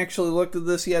haven't actually looked at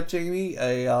this yet, Jamie.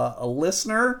 A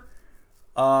listener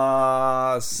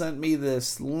sent me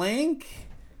this link.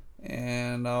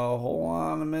 And hold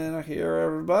on a minute here,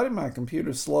 everybody. My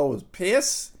computer's slow as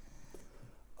piss.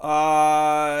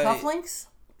 Cufflinks?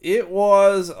 It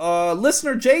was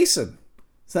listener Jason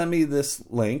sent me this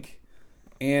link.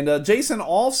 And Jason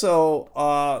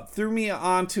also threw me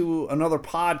onto another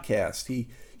podcast.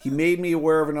 He made me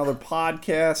aware of another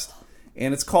podcast,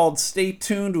 and it's called Stay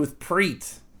Tuned with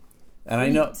Preet. And I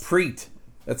know Preet.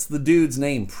 That's the dude's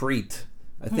name, Preet.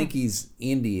 I think he's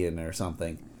Indian or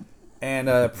something. And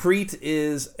Preet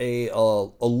is a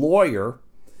lawyer,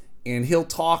 and he'll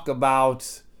talk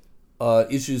about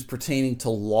issues pertaining to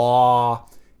law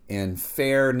and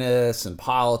fairness and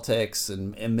politics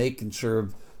and making sure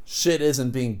shit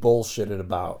isn't being bullshitted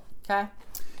about. Okay.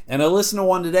 And I listened to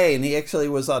one today, and he actually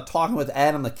was talking with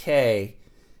Adam McKay.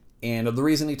 And the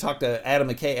reason he talked to Adam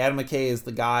McKay is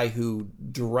the guy who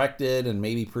directed and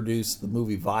maybe produced the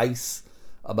movie Vice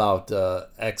about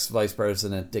ex-Vice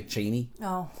President Dick Cheney.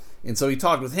 Oh. And so he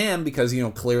talked with him because,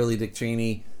 clearly Dick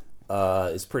Cheney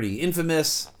is pretty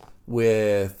infamous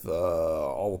with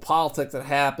all the politics that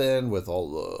happened, with a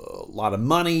lot of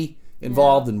money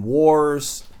involved in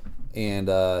wars. And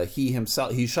he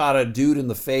shot a dude in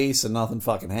the face and nothing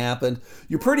fucking happened.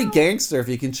 You're pretty gangster if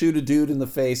you can shoot a dude in the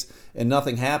face and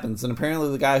nothing happens. And apparently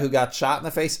the guy who got shot in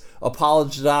the face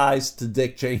apologized to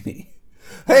Dick Cheney.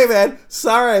 Hey man,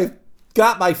 sorry I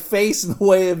got my face in the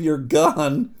way of your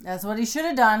gun. That's what he should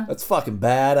have done. That's fucking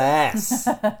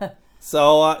badass.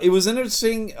 So it was an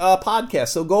interesting podcast.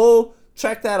 So go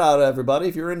check that out, everybody,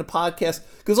 if you're into podcasts.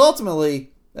 Because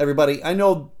ultimately, everybody, I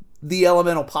know the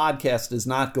Elemental Podcast is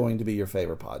not going to be your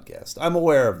favorite podcast. I'm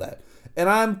aware of that. And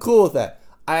I'm cool with that.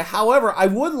 However, I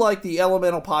would like the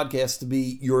Elemental Podcast to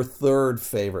be your third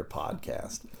favorite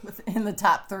podcast. In the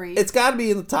top 3. It's got to be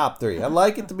in the top 3. I'd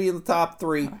like it to be in the top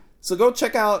 3. So go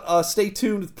check out Stay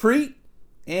Tuned with Preet.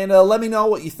 And let me know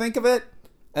what you think of it.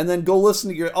 and then go listen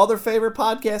to your other favorite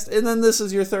podcast, and then this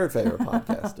is your third favorite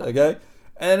podcast, okay?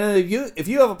 And then if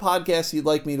you have a podcast you'd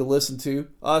like me to listen to,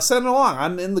 send it along.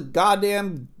 I'm in the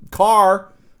goddamn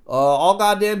car all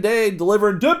goddamn day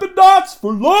delivering Dippin' Dots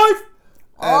for life.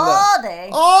 And, all day.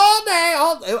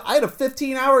 I had a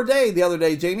 15-hour day the other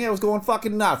day, Jamie. I was going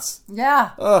fucking nuts.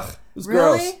 Yeah. Ugh, it was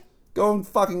really? gross. Going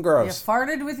fucking gross. You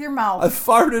farted with your mouth. I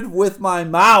farted with my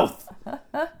mouth.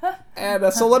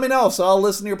 And so let me know. So I'll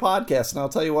listen to your podcast and I'll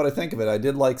tell you what I think of it. I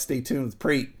did like Stay Tuned with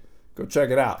Preet. Go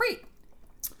check it out. Preet.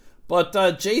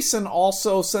 But Jason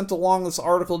also sent along this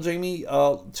article, Jamie.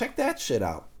 Check that shit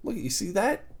out. Look, you see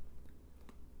that?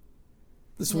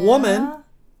 This woman,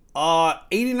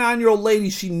 89-year-old lady,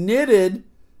 she knitted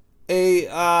a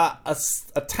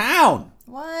town.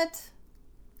 What?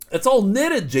 It's all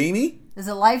knitted, Jamie. Is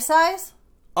it life size?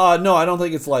 No, I don't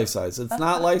think it's life size. It's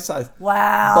not life size.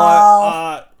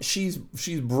 Wow. But she's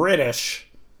British.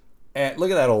 And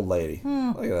look at that old lady.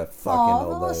 Look at that fucking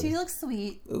old lady. She looks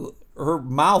sweet. Her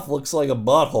mouth looks like a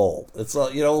butthole. It's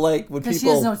like when people. She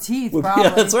has no teeth. Probably. Yeah,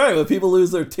 that's right. When people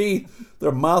lose their teeth,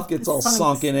 their mouth gets all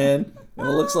sunken in, and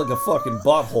it looks like a fucking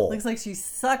butthole. Looks like she's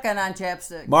sucking on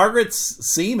chapstick. Margaret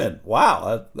Seaman.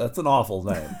 Wow, that's an awful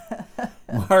name.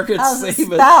 Margaret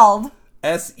Seaman. Spelled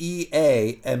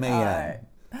Seaman. Right.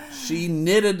 She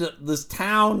knitted this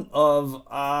town of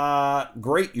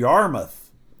Great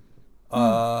Yarmouth,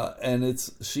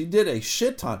 and she did a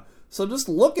shit ton. So just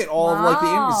look at all of the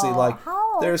intricacy. Like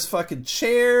there's fucking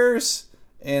chairs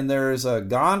and there's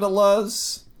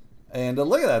gondolas and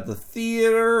look at that, the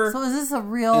theater. So is this a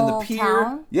real and the pier?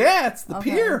 Town? Yeah, it's the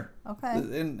pier. Okay.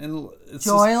 And it's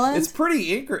Joyland? It's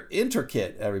pretty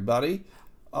intricate, everybody. Wait,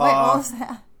 what was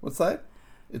that? What's that?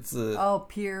 It's the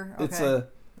pier. Okay. It's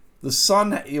the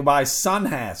sun. You buy sun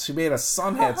hats. She made a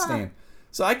sun hat stand.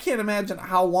 So I can't imagine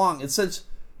how long. It says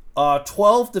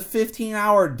 12 to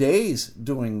 15-hour days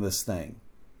doing this thing.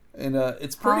 And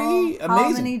it's pretty amazing.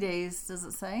 How many days does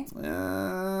it say?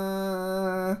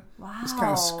 Wow. Just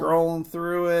kind of scrolling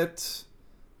through it.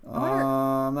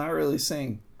 I'm not really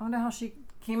seeing. I wonder how she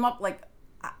came up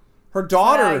her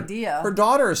daughter. Idea. Her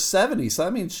daughter is 70, so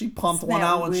that means she pumped one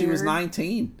out when she was weird?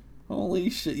 19. Holy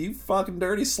shit, you fucking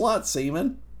dirty slut,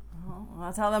 Seaman. Oh,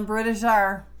 that's how them British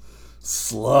are.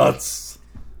 Sluts.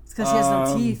 It's because she has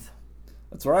no teeth.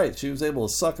 That's right. She was able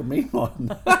to suck a meat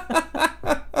one.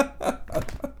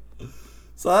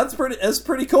 So that's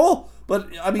pretty cool. But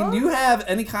I mean, do you have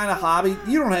any kind of hobby?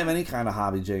 You don't have any kind of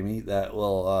hobby, Jamie, that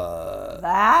will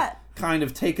kind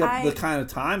of take up the kind of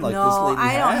time like this lady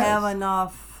has. I don't have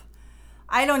enough.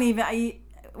 I don't even.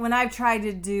 When I've tried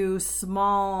to do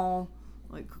small,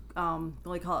 what do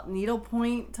they call it,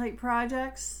 needlepoint type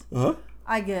projects,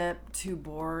 I get too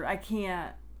bored. I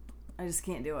just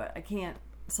can't do it. I can't.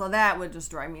 So that would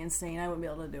just drive me insane. I wouldn't be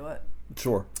able to do it.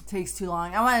 Sure. It takes too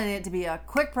long. I wanted it to be a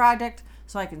quick project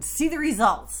so I can see the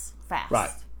results fast.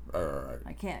 Right.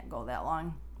 I can't go that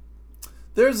long.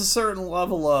 There's a certain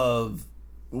level of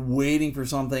waiting for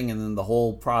something and then the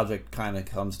whole project kind of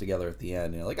comes together at the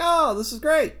end. You're like, oh, this is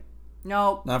great.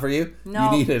 Nope. Not for you?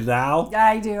 No. You need it now? Yeah,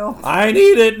 I do. I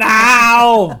need it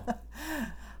now!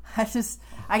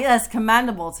 I guess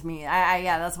commendable to me.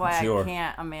 That's why Sure. I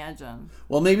can't imagine.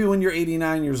 Well, maybe when you're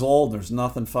 89 years old, there's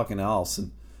nothing fucking else.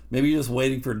 And maybe you're just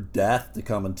waiting for death to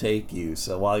come and take you.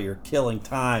 So while you're killing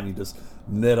time, you just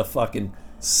knit a fucking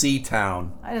sea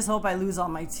town. I just hope I lose all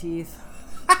my teeth.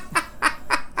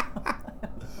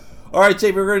 All right,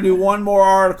 Jay, we're going to do one more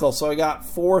article. So I got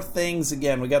 4 things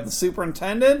again. We got the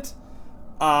superintendent,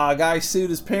 a guy sued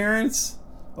his parents,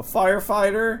 a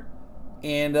firefighter,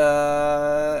 and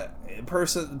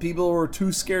people who were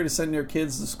too scared to send their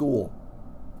kids to school.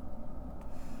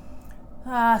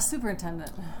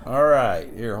 Superintendent. All right,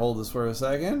 here, hold this for a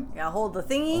second. Yeah, hold the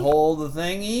thingy. Hold the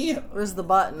thingy. Where's the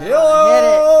button?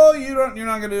 Hello! Hit it. You're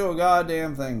not gonna do a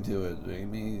goddamn thing to it,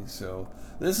 Jamie. So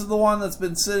this is the one that's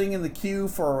been sitting in the queue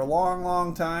for a long,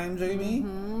 long time, Jamie.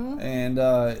 Mm-hmm. And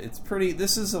it's pretty.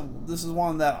 This is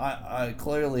one that I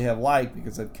clearly have liked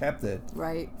because I've kept it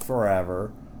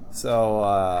forever. So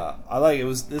I like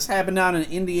it. This happened down in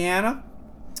Indiana.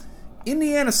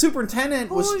 Indiana superintendent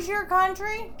Who's your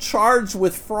country? Charged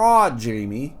with fraud,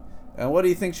 Jamie. And what do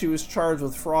you think she was charged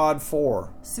with fraud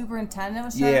for? Superintendent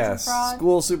was charged with fraud? Yes,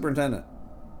 school superintendent.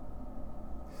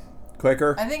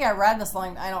 Quicker. I think I read this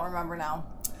one. I don't remember now.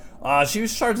 She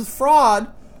was charged with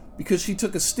fraud because she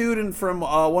took a student from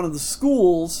one of the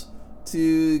schools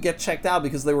to get checked out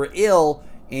because they were ill,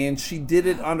 and she did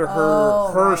it under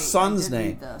her son's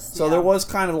name. So there was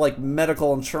kind of like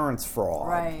medical insurance fraud.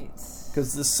 Right.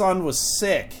 Because the son was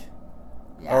sick,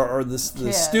 or the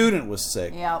student was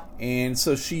sick. Yep. And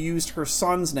so she used her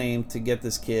son's name to get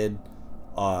this kid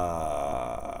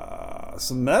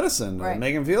some medicine to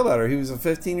make him feel better. He was a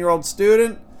 15-year-old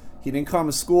student. He didn't come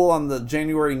to school on the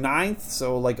January 9th,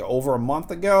 so like over a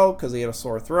month ago, because he had a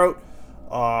sore throat.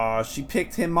 She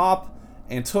picked him up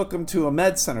and took him to a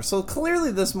med center. So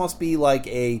clearly this must be like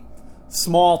a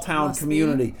small town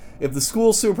community. If the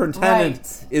school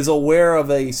superintendent is aware of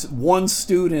one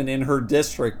student in her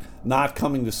district not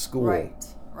coming to school.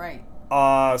 Right.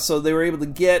 So they were able to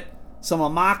get some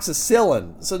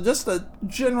amoxicillin. So just a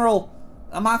general...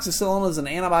 Amoxicillin is an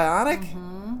antibiotic?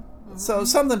 So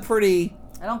something pretty...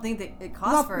 I don't think that it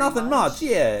costs very nothing much.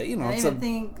 Yeah, it's a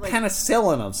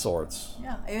penicillin of sorts.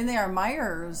 Yeah, even they are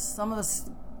Myers. Some of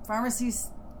the pharmacies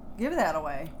give that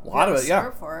away. A lot of it,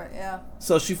 yeah. For it, yeah.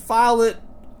 So she filed it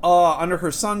under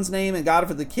her son's name and got it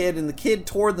for the kid, and the kid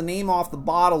tore the name off the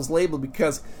bottle's label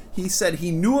because he said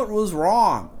he knew it was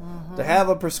wrong. To have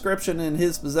a prescription in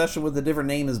his possession with a different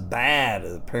name is bad,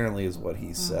 apparently is what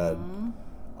he said.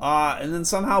 And then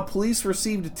somehow police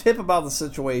received a tip about the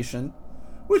situation.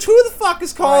 Which, who the fuck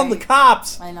is calling the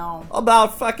cops? I know.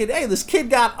 About fucking, hey, this kid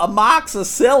got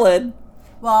amoxicillin.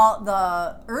 Well,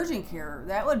 the urgent care,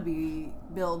 that would be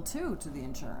billed too to the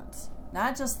insurance.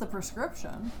 Not just the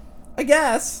prescription. I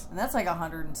guess. And that's like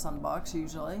 $100 and some bucks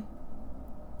usually.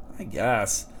 I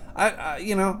guess. I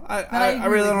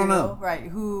really don't know. Right.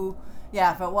 Who,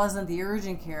 if it wasn't the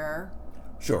urgent care.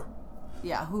 Sure.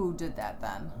 Yeah, who did that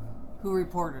then? Who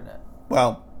reported it?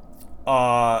 Well,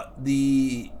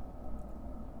 the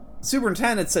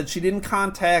superintendent said she didn't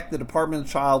contact the Department of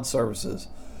Child Services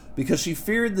because she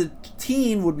feared the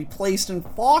teen would be placed in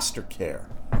foster care.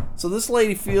 So this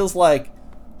lady feels like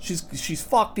she's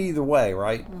fucked either way,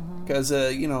 right? Because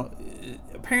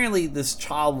apparently this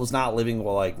child was not living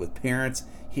with parents.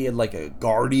 He had like a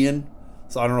guardian.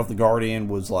 So I don't know if the guardian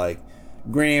was like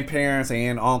grandparents,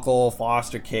 aunt, uncle,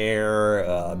 foster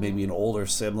care, maybe an older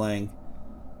sibling.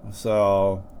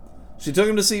 So she took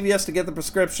him to CVS to get the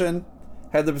prescription.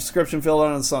 Had the prescription filled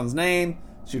out in the son's name.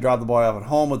 She dropped the boy off at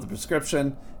home with the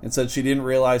prescription and said she didn't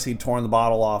realize he'd torn the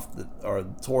bottle off,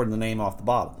 torn the name off the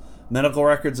bottle. Medical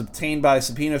records obtained by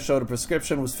subpoena showed a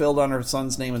prescription was filled under her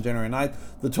son's name on January 9th.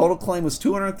 The total claim was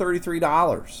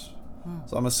 $233.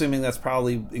 So I'm assuming that's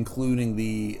probably including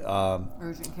the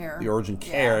urgent care. The urgent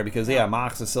care because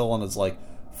amoxicillin is like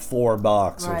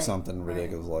 $4 or something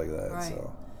ridiculous like that. Right.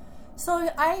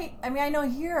 So I know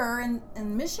here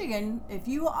in Michigan, if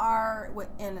you are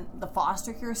in the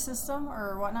foster care system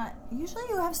or whatnot, usually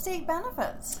you have state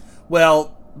benefits.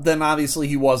 Well, then obviously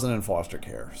he wasn't in foster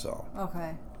care, so.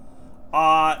 Okay.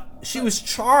 She was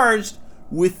charged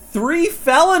with 3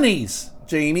 felonies,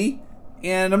 Jamie,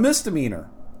 and a misdemeanor.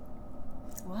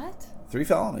 What? 3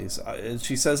 felonies.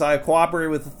 She says, I have cooperated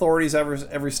with authorities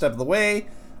every step of the way.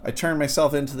 I turned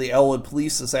myself into the Elwood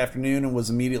police this afternoon and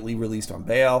was immediately released on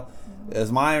bail.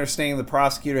 As my understanding, the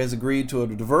prosecutor has agreed to a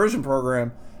diversion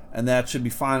program, and that should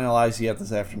be finalized yet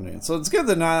this afternoon. So it's good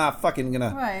that they're not fucking going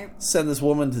to send this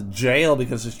woman to jail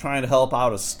because she's trying to help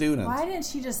out a student. Why didn't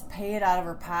she just pay it out of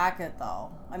her pocket, though?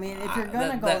 I mean, if you're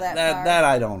going to go that far. That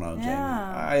I don't know, Jamie.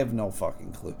 I have no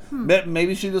fucking clue.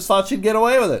 Maybe she just thought she'd get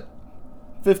away with it.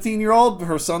 15-year-old,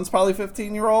 her son's probably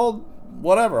 15-year-old.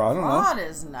 Whatever, I don't know. Fraud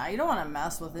is not. You don't want to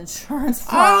mess with insurance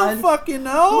fraud. I don't fucking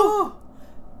know.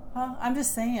 I'm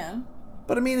just saying.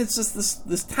 But I mean, it's just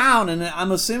this town, and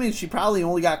I'm assuming she probably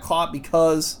only got caught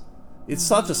because it's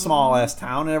such a small ass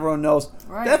town, and everyone knows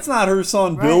that's not her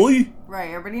son, Billy.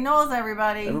 Right. Everybody knows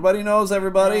everybody. Everybody knows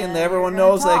everybody, and everyone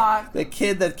knows that the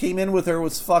kid that came in with her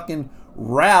was fucking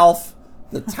Ralph,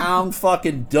 the town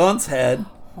fucking dunce head.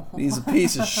 He's a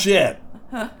piece of shit.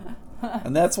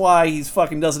 And that's why he's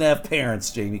fucking doesn't have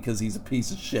parents, Jamie, because he's a piece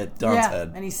of shit dunce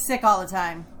head. And he's sick all the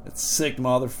time. It's sick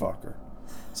motherfucker.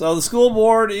 So the school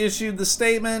board issued the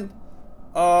statement.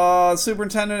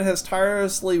 Superintendent has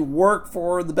tirelessly worked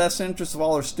for the best interests of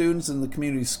all her students in the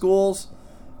community schools.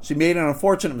 She made an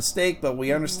unfortunate mistake, but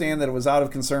we understand that it was out of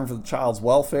concern for the child's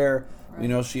welfare. We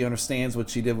know she understands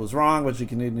what she did was wrong, but she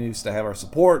continues to have our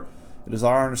support. It is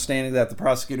our understanding that the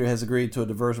prosecutor has agreed to a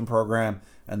diversion program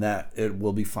and that it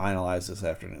will be finalized this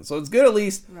afternoon. So it's good at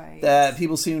least that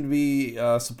people seem to be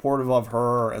supportive of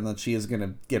her and that she is going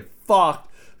to get fucked.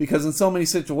 Because in so many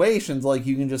situations, like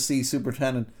you can just see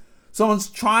superintendent, someone's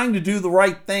trying to do the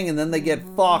right thing and then they get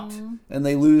fucked and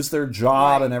they lose their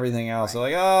job and everything else. They're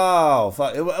like, oh,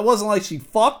 fuck. It wasn't like she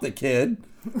fucked the kid.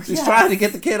 She's trying to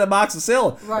get the kid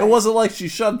amoxicillin. It wasn't like she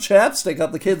shoved chapstick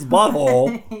up the kid's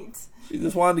butthole. She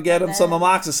just wanted to get him some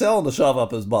amoxicillin to shove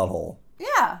up his butthole.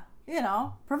 Yeah,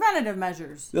 preventative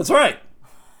measures. That's right.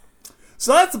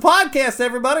 So that's the podcast,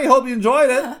 everybody. Hope you enjoyed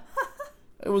it.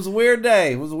 It was a weird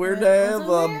day. It was a weird day of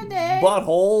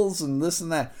buttholes and this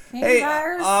and that. Hey,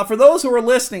 for those who are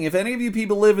listening, if any of you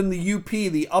people live in the UP,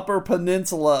 the Upper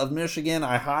Peninsula of Michigan,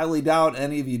 I highly doubt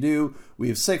any of you do. We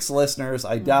have 6 listeners.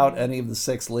 I doubt any of the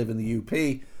 6 live in the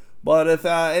UP. But if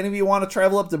any of you want to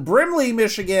travel up to Brimley,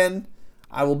 Michigan,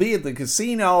 I will be at the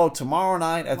casino tomorrow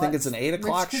night. I think it's an 8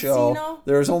 o'clock show. Casino?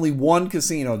 There is only one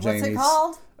casino, Jamie. What's it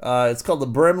called? It's called the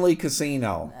Brimley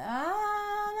Casino.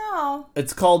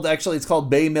 It's called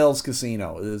Bay Mills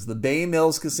Casino. It is the Bay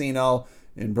Mills Casino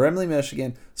in Brimley,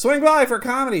 Michigan. Swing by for a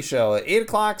comedy show at 8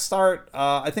 o'clock start.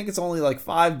 I think it's only like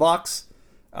 $5.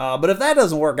 But if that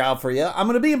doesn't work out for you, I'm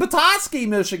going to be in Petoskey,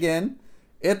 Michigan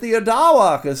at the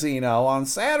Odawa Casino on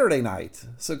Saturday night.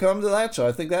 So come to that show.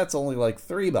 I think that's only like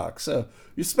 $3. So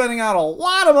you're spending out a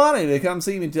lot of money to come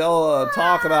see me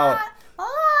talk about a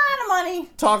lot of money.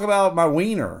 Talk about my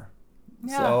wiener.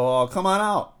 Yeah. So come on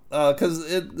out. Because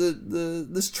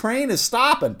this train is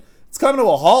stopping. It's coming to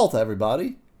a halt,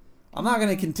 everybody. I'm not going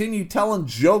to continue telling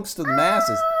jokes to the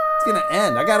masses. It's going to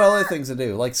end. I got other things to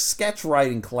do, like sketch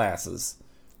writing classes.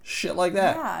 Shit like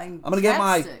that. Yeah, I'm going to get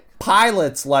my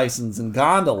pilot's license in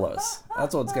gondolas.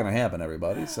 That's what's going to happen,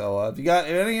 everybody. So if you got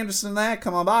any interest in that,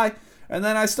 come on by. And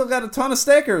then I still got a ton of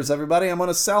stickers, everybody. I'm going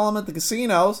to sell them at the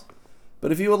casinos.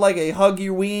 But if you would like a hug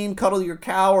your ween, cuddle your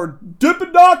cow, or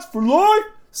Dippin' Dots for life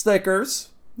stickers...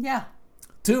 Yeah.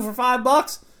 2 for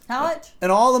 $5. How much?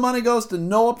 And all the money goes to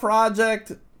Noah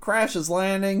Project, Crash's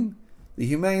Landing, the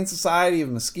Humane Society of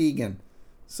Muskegon.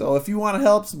 So if you want to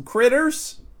help some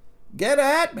critters, get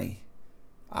at me.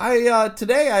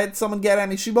 Today I had someone get at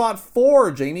me. She bought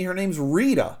 4, Jamie. Her name's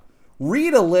Rita.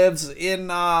 Rita lives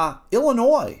in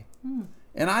Illinois.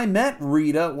 And I met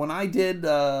Rita when I did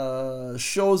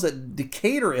shows at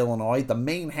Decatur, Illinois, the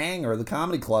main hangar, the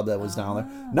comedy club that was down there.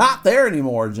 Not there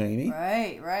anymore, Jamie.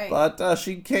 Right. But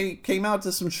she came out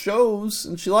to some shows,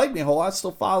 and she liked me a whole lot,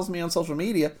 still follows me on social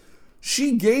media.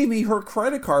 She gave me her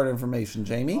credit card information,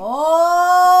 Jamie.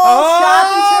 Oh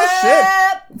shopping trip!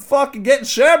 Shit. Fucking getting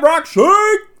Shamrock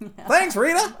Shake! Thanks,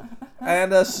 Rita!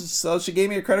 And so she gave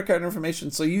me her credit card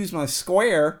information, so I used my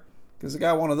Square... Because I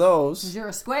got one of those. Because you're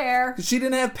a Square. Because she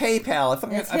didn't have PayPal.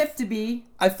 It's hip to be.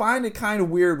 I find it kind of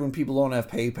weird when people don't have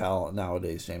PayPal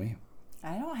nowadays, Jamie.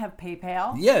 I don't have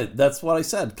PayPal. Yeah, that's what I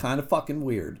said. Kind of fucking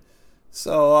weird.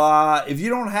 So if you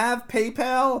don't have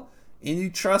PayPal and you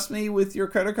trust me with your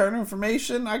credit card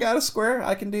information, I got a Square.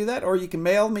 I can do that. Or you can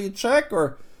mail me a check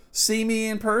or see me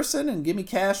in person and give me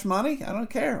cash money. I don't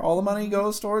care. All the money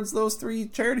goes towards those 3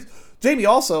 charities. Jamie,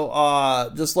 also,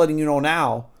 just letting you know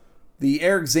now, the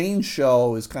Eric Zane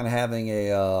Show is kind of having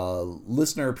a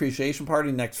listener appreciation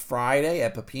party next Friday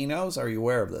at Pepino's. Are you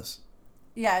aware of this?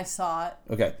 Yeah, I saw it.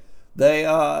 Okay.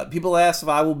 People asked if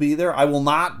I will be there. I will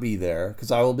not be there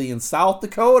because I will be in South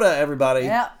Dakota, everybody.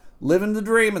 Yep. Living the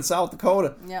dream in South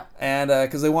Dakota. Yep. And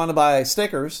because they want to buy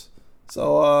stickers.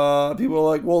 So people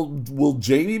are like, well, will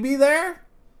Jamie be there?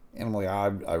 And I'm like,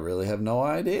 I really have no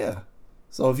idea.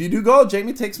 So if you do go,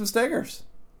 Jamie, take some stickers.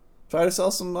 Try to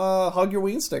sell some Hug Your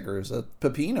Ween stickers at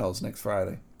Pepino's next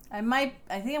Friday. I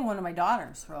think I'm one of my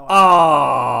daughters for a while.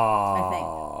 Oh. I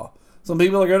think. Some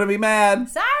people are going to be mad.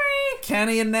 Sorry.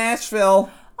 Kenny in Nashville.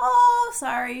 Oh,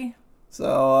 sorry.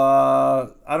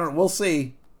 So, we'll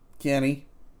see, Kenny.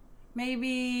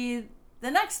 Maybe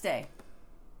the next day.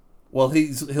 Well,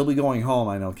 he'll be going home,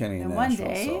 I know, Kenny in Nashville.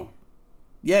 One day? So.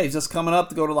 Yeah, he's just coming up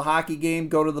to go to the hockey game,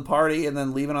 go to the party, and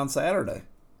then leaving on Saturday.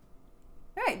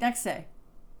 All right, next day.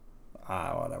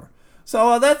 Whatever.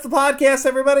 So that's the podcast,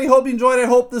 everybody. Hope you enjoyed it.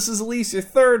 Hope this is at least your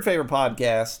 3rd favorite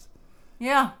podcast.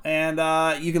 Yeah. And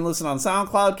you can listen on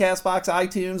SoundCloud, CastBox,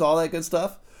 iTunes, all that good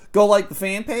stuff. Go like the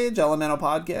fan page, Elemental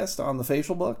Podcast, on the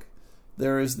Facial Book.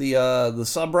 There is the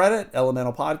subreddit,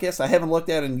 Elemental Podcast. I haven't looked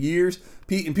at it in years.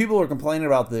 And people are complaining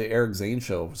about the Eric Zane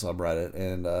Show subreddit.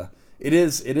 And it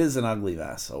is an ugly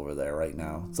mess over there right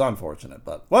now. It's unfortunate,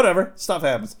 but whatever. Stuff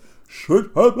happens. Shit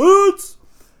happens.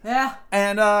 Yeah.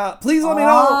 And please let me know.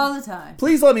 All the time.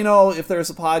 Please let me know if there's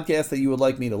a podcast that you would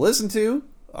like me to listen to.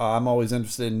 I'm always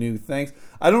interested in new things.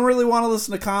 I don't really want to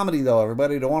listen to comedy, though,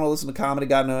 everybody. Don't want to listen to comedy.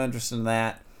 Got no interest in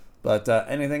that. But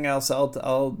anything else,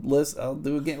 I'll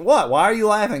do again. What? Why are you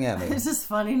laughing at me? It's just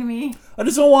funny to me. I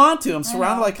just don't want to. I'm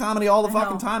surrounded by comedy all the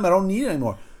fucking time. I don't need it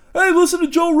anymore. Hey, listen to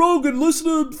Joe Rogan.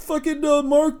 Listen to fucking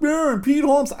Mark Maron, Pete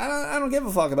Holmes. I don't give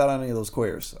a fuck about any of those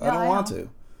queers. I don't want to.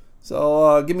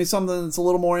 So give me something that's a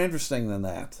little more interesting than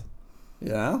that. You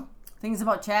know? Things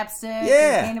about chapstick.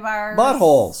 Yeah. Candy bars.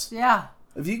 Buttholes. Yeah.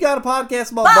 If you got a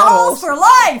podcast about buttholes. For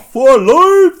life! For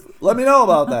life! Let me know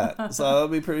about that. So that'll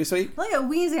be pretty sweet. Look at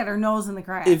Weezy at her nose in the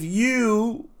crack. If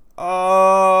you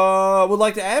would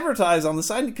like to advertise on the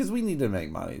site because we need to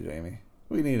make money, Jamie.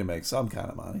 We need to make some kind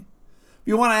of money. If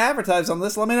you want to advertise on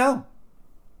this, let me know.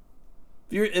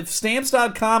 If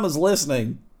Stamps.com is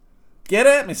listening, get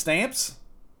at me, Stamps.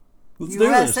 Let's do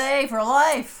this. USA for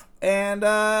life. And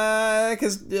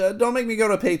because don't make me go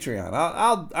to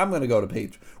Patreon. I'm going to go to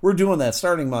Patreon. We're doing that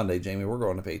starting Monday, Jamie. We're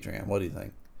going to Patreon. What do you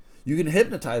think? You can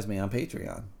hypnotize me on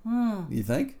Patreon. You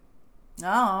think?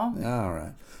 No. All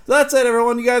right. So that's it,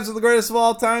 everyone. You guys are the greatest of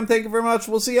all time. Thank you very much.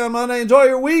 We'll see you on Monday. Enjoy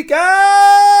your weekend.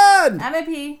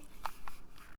 MAP.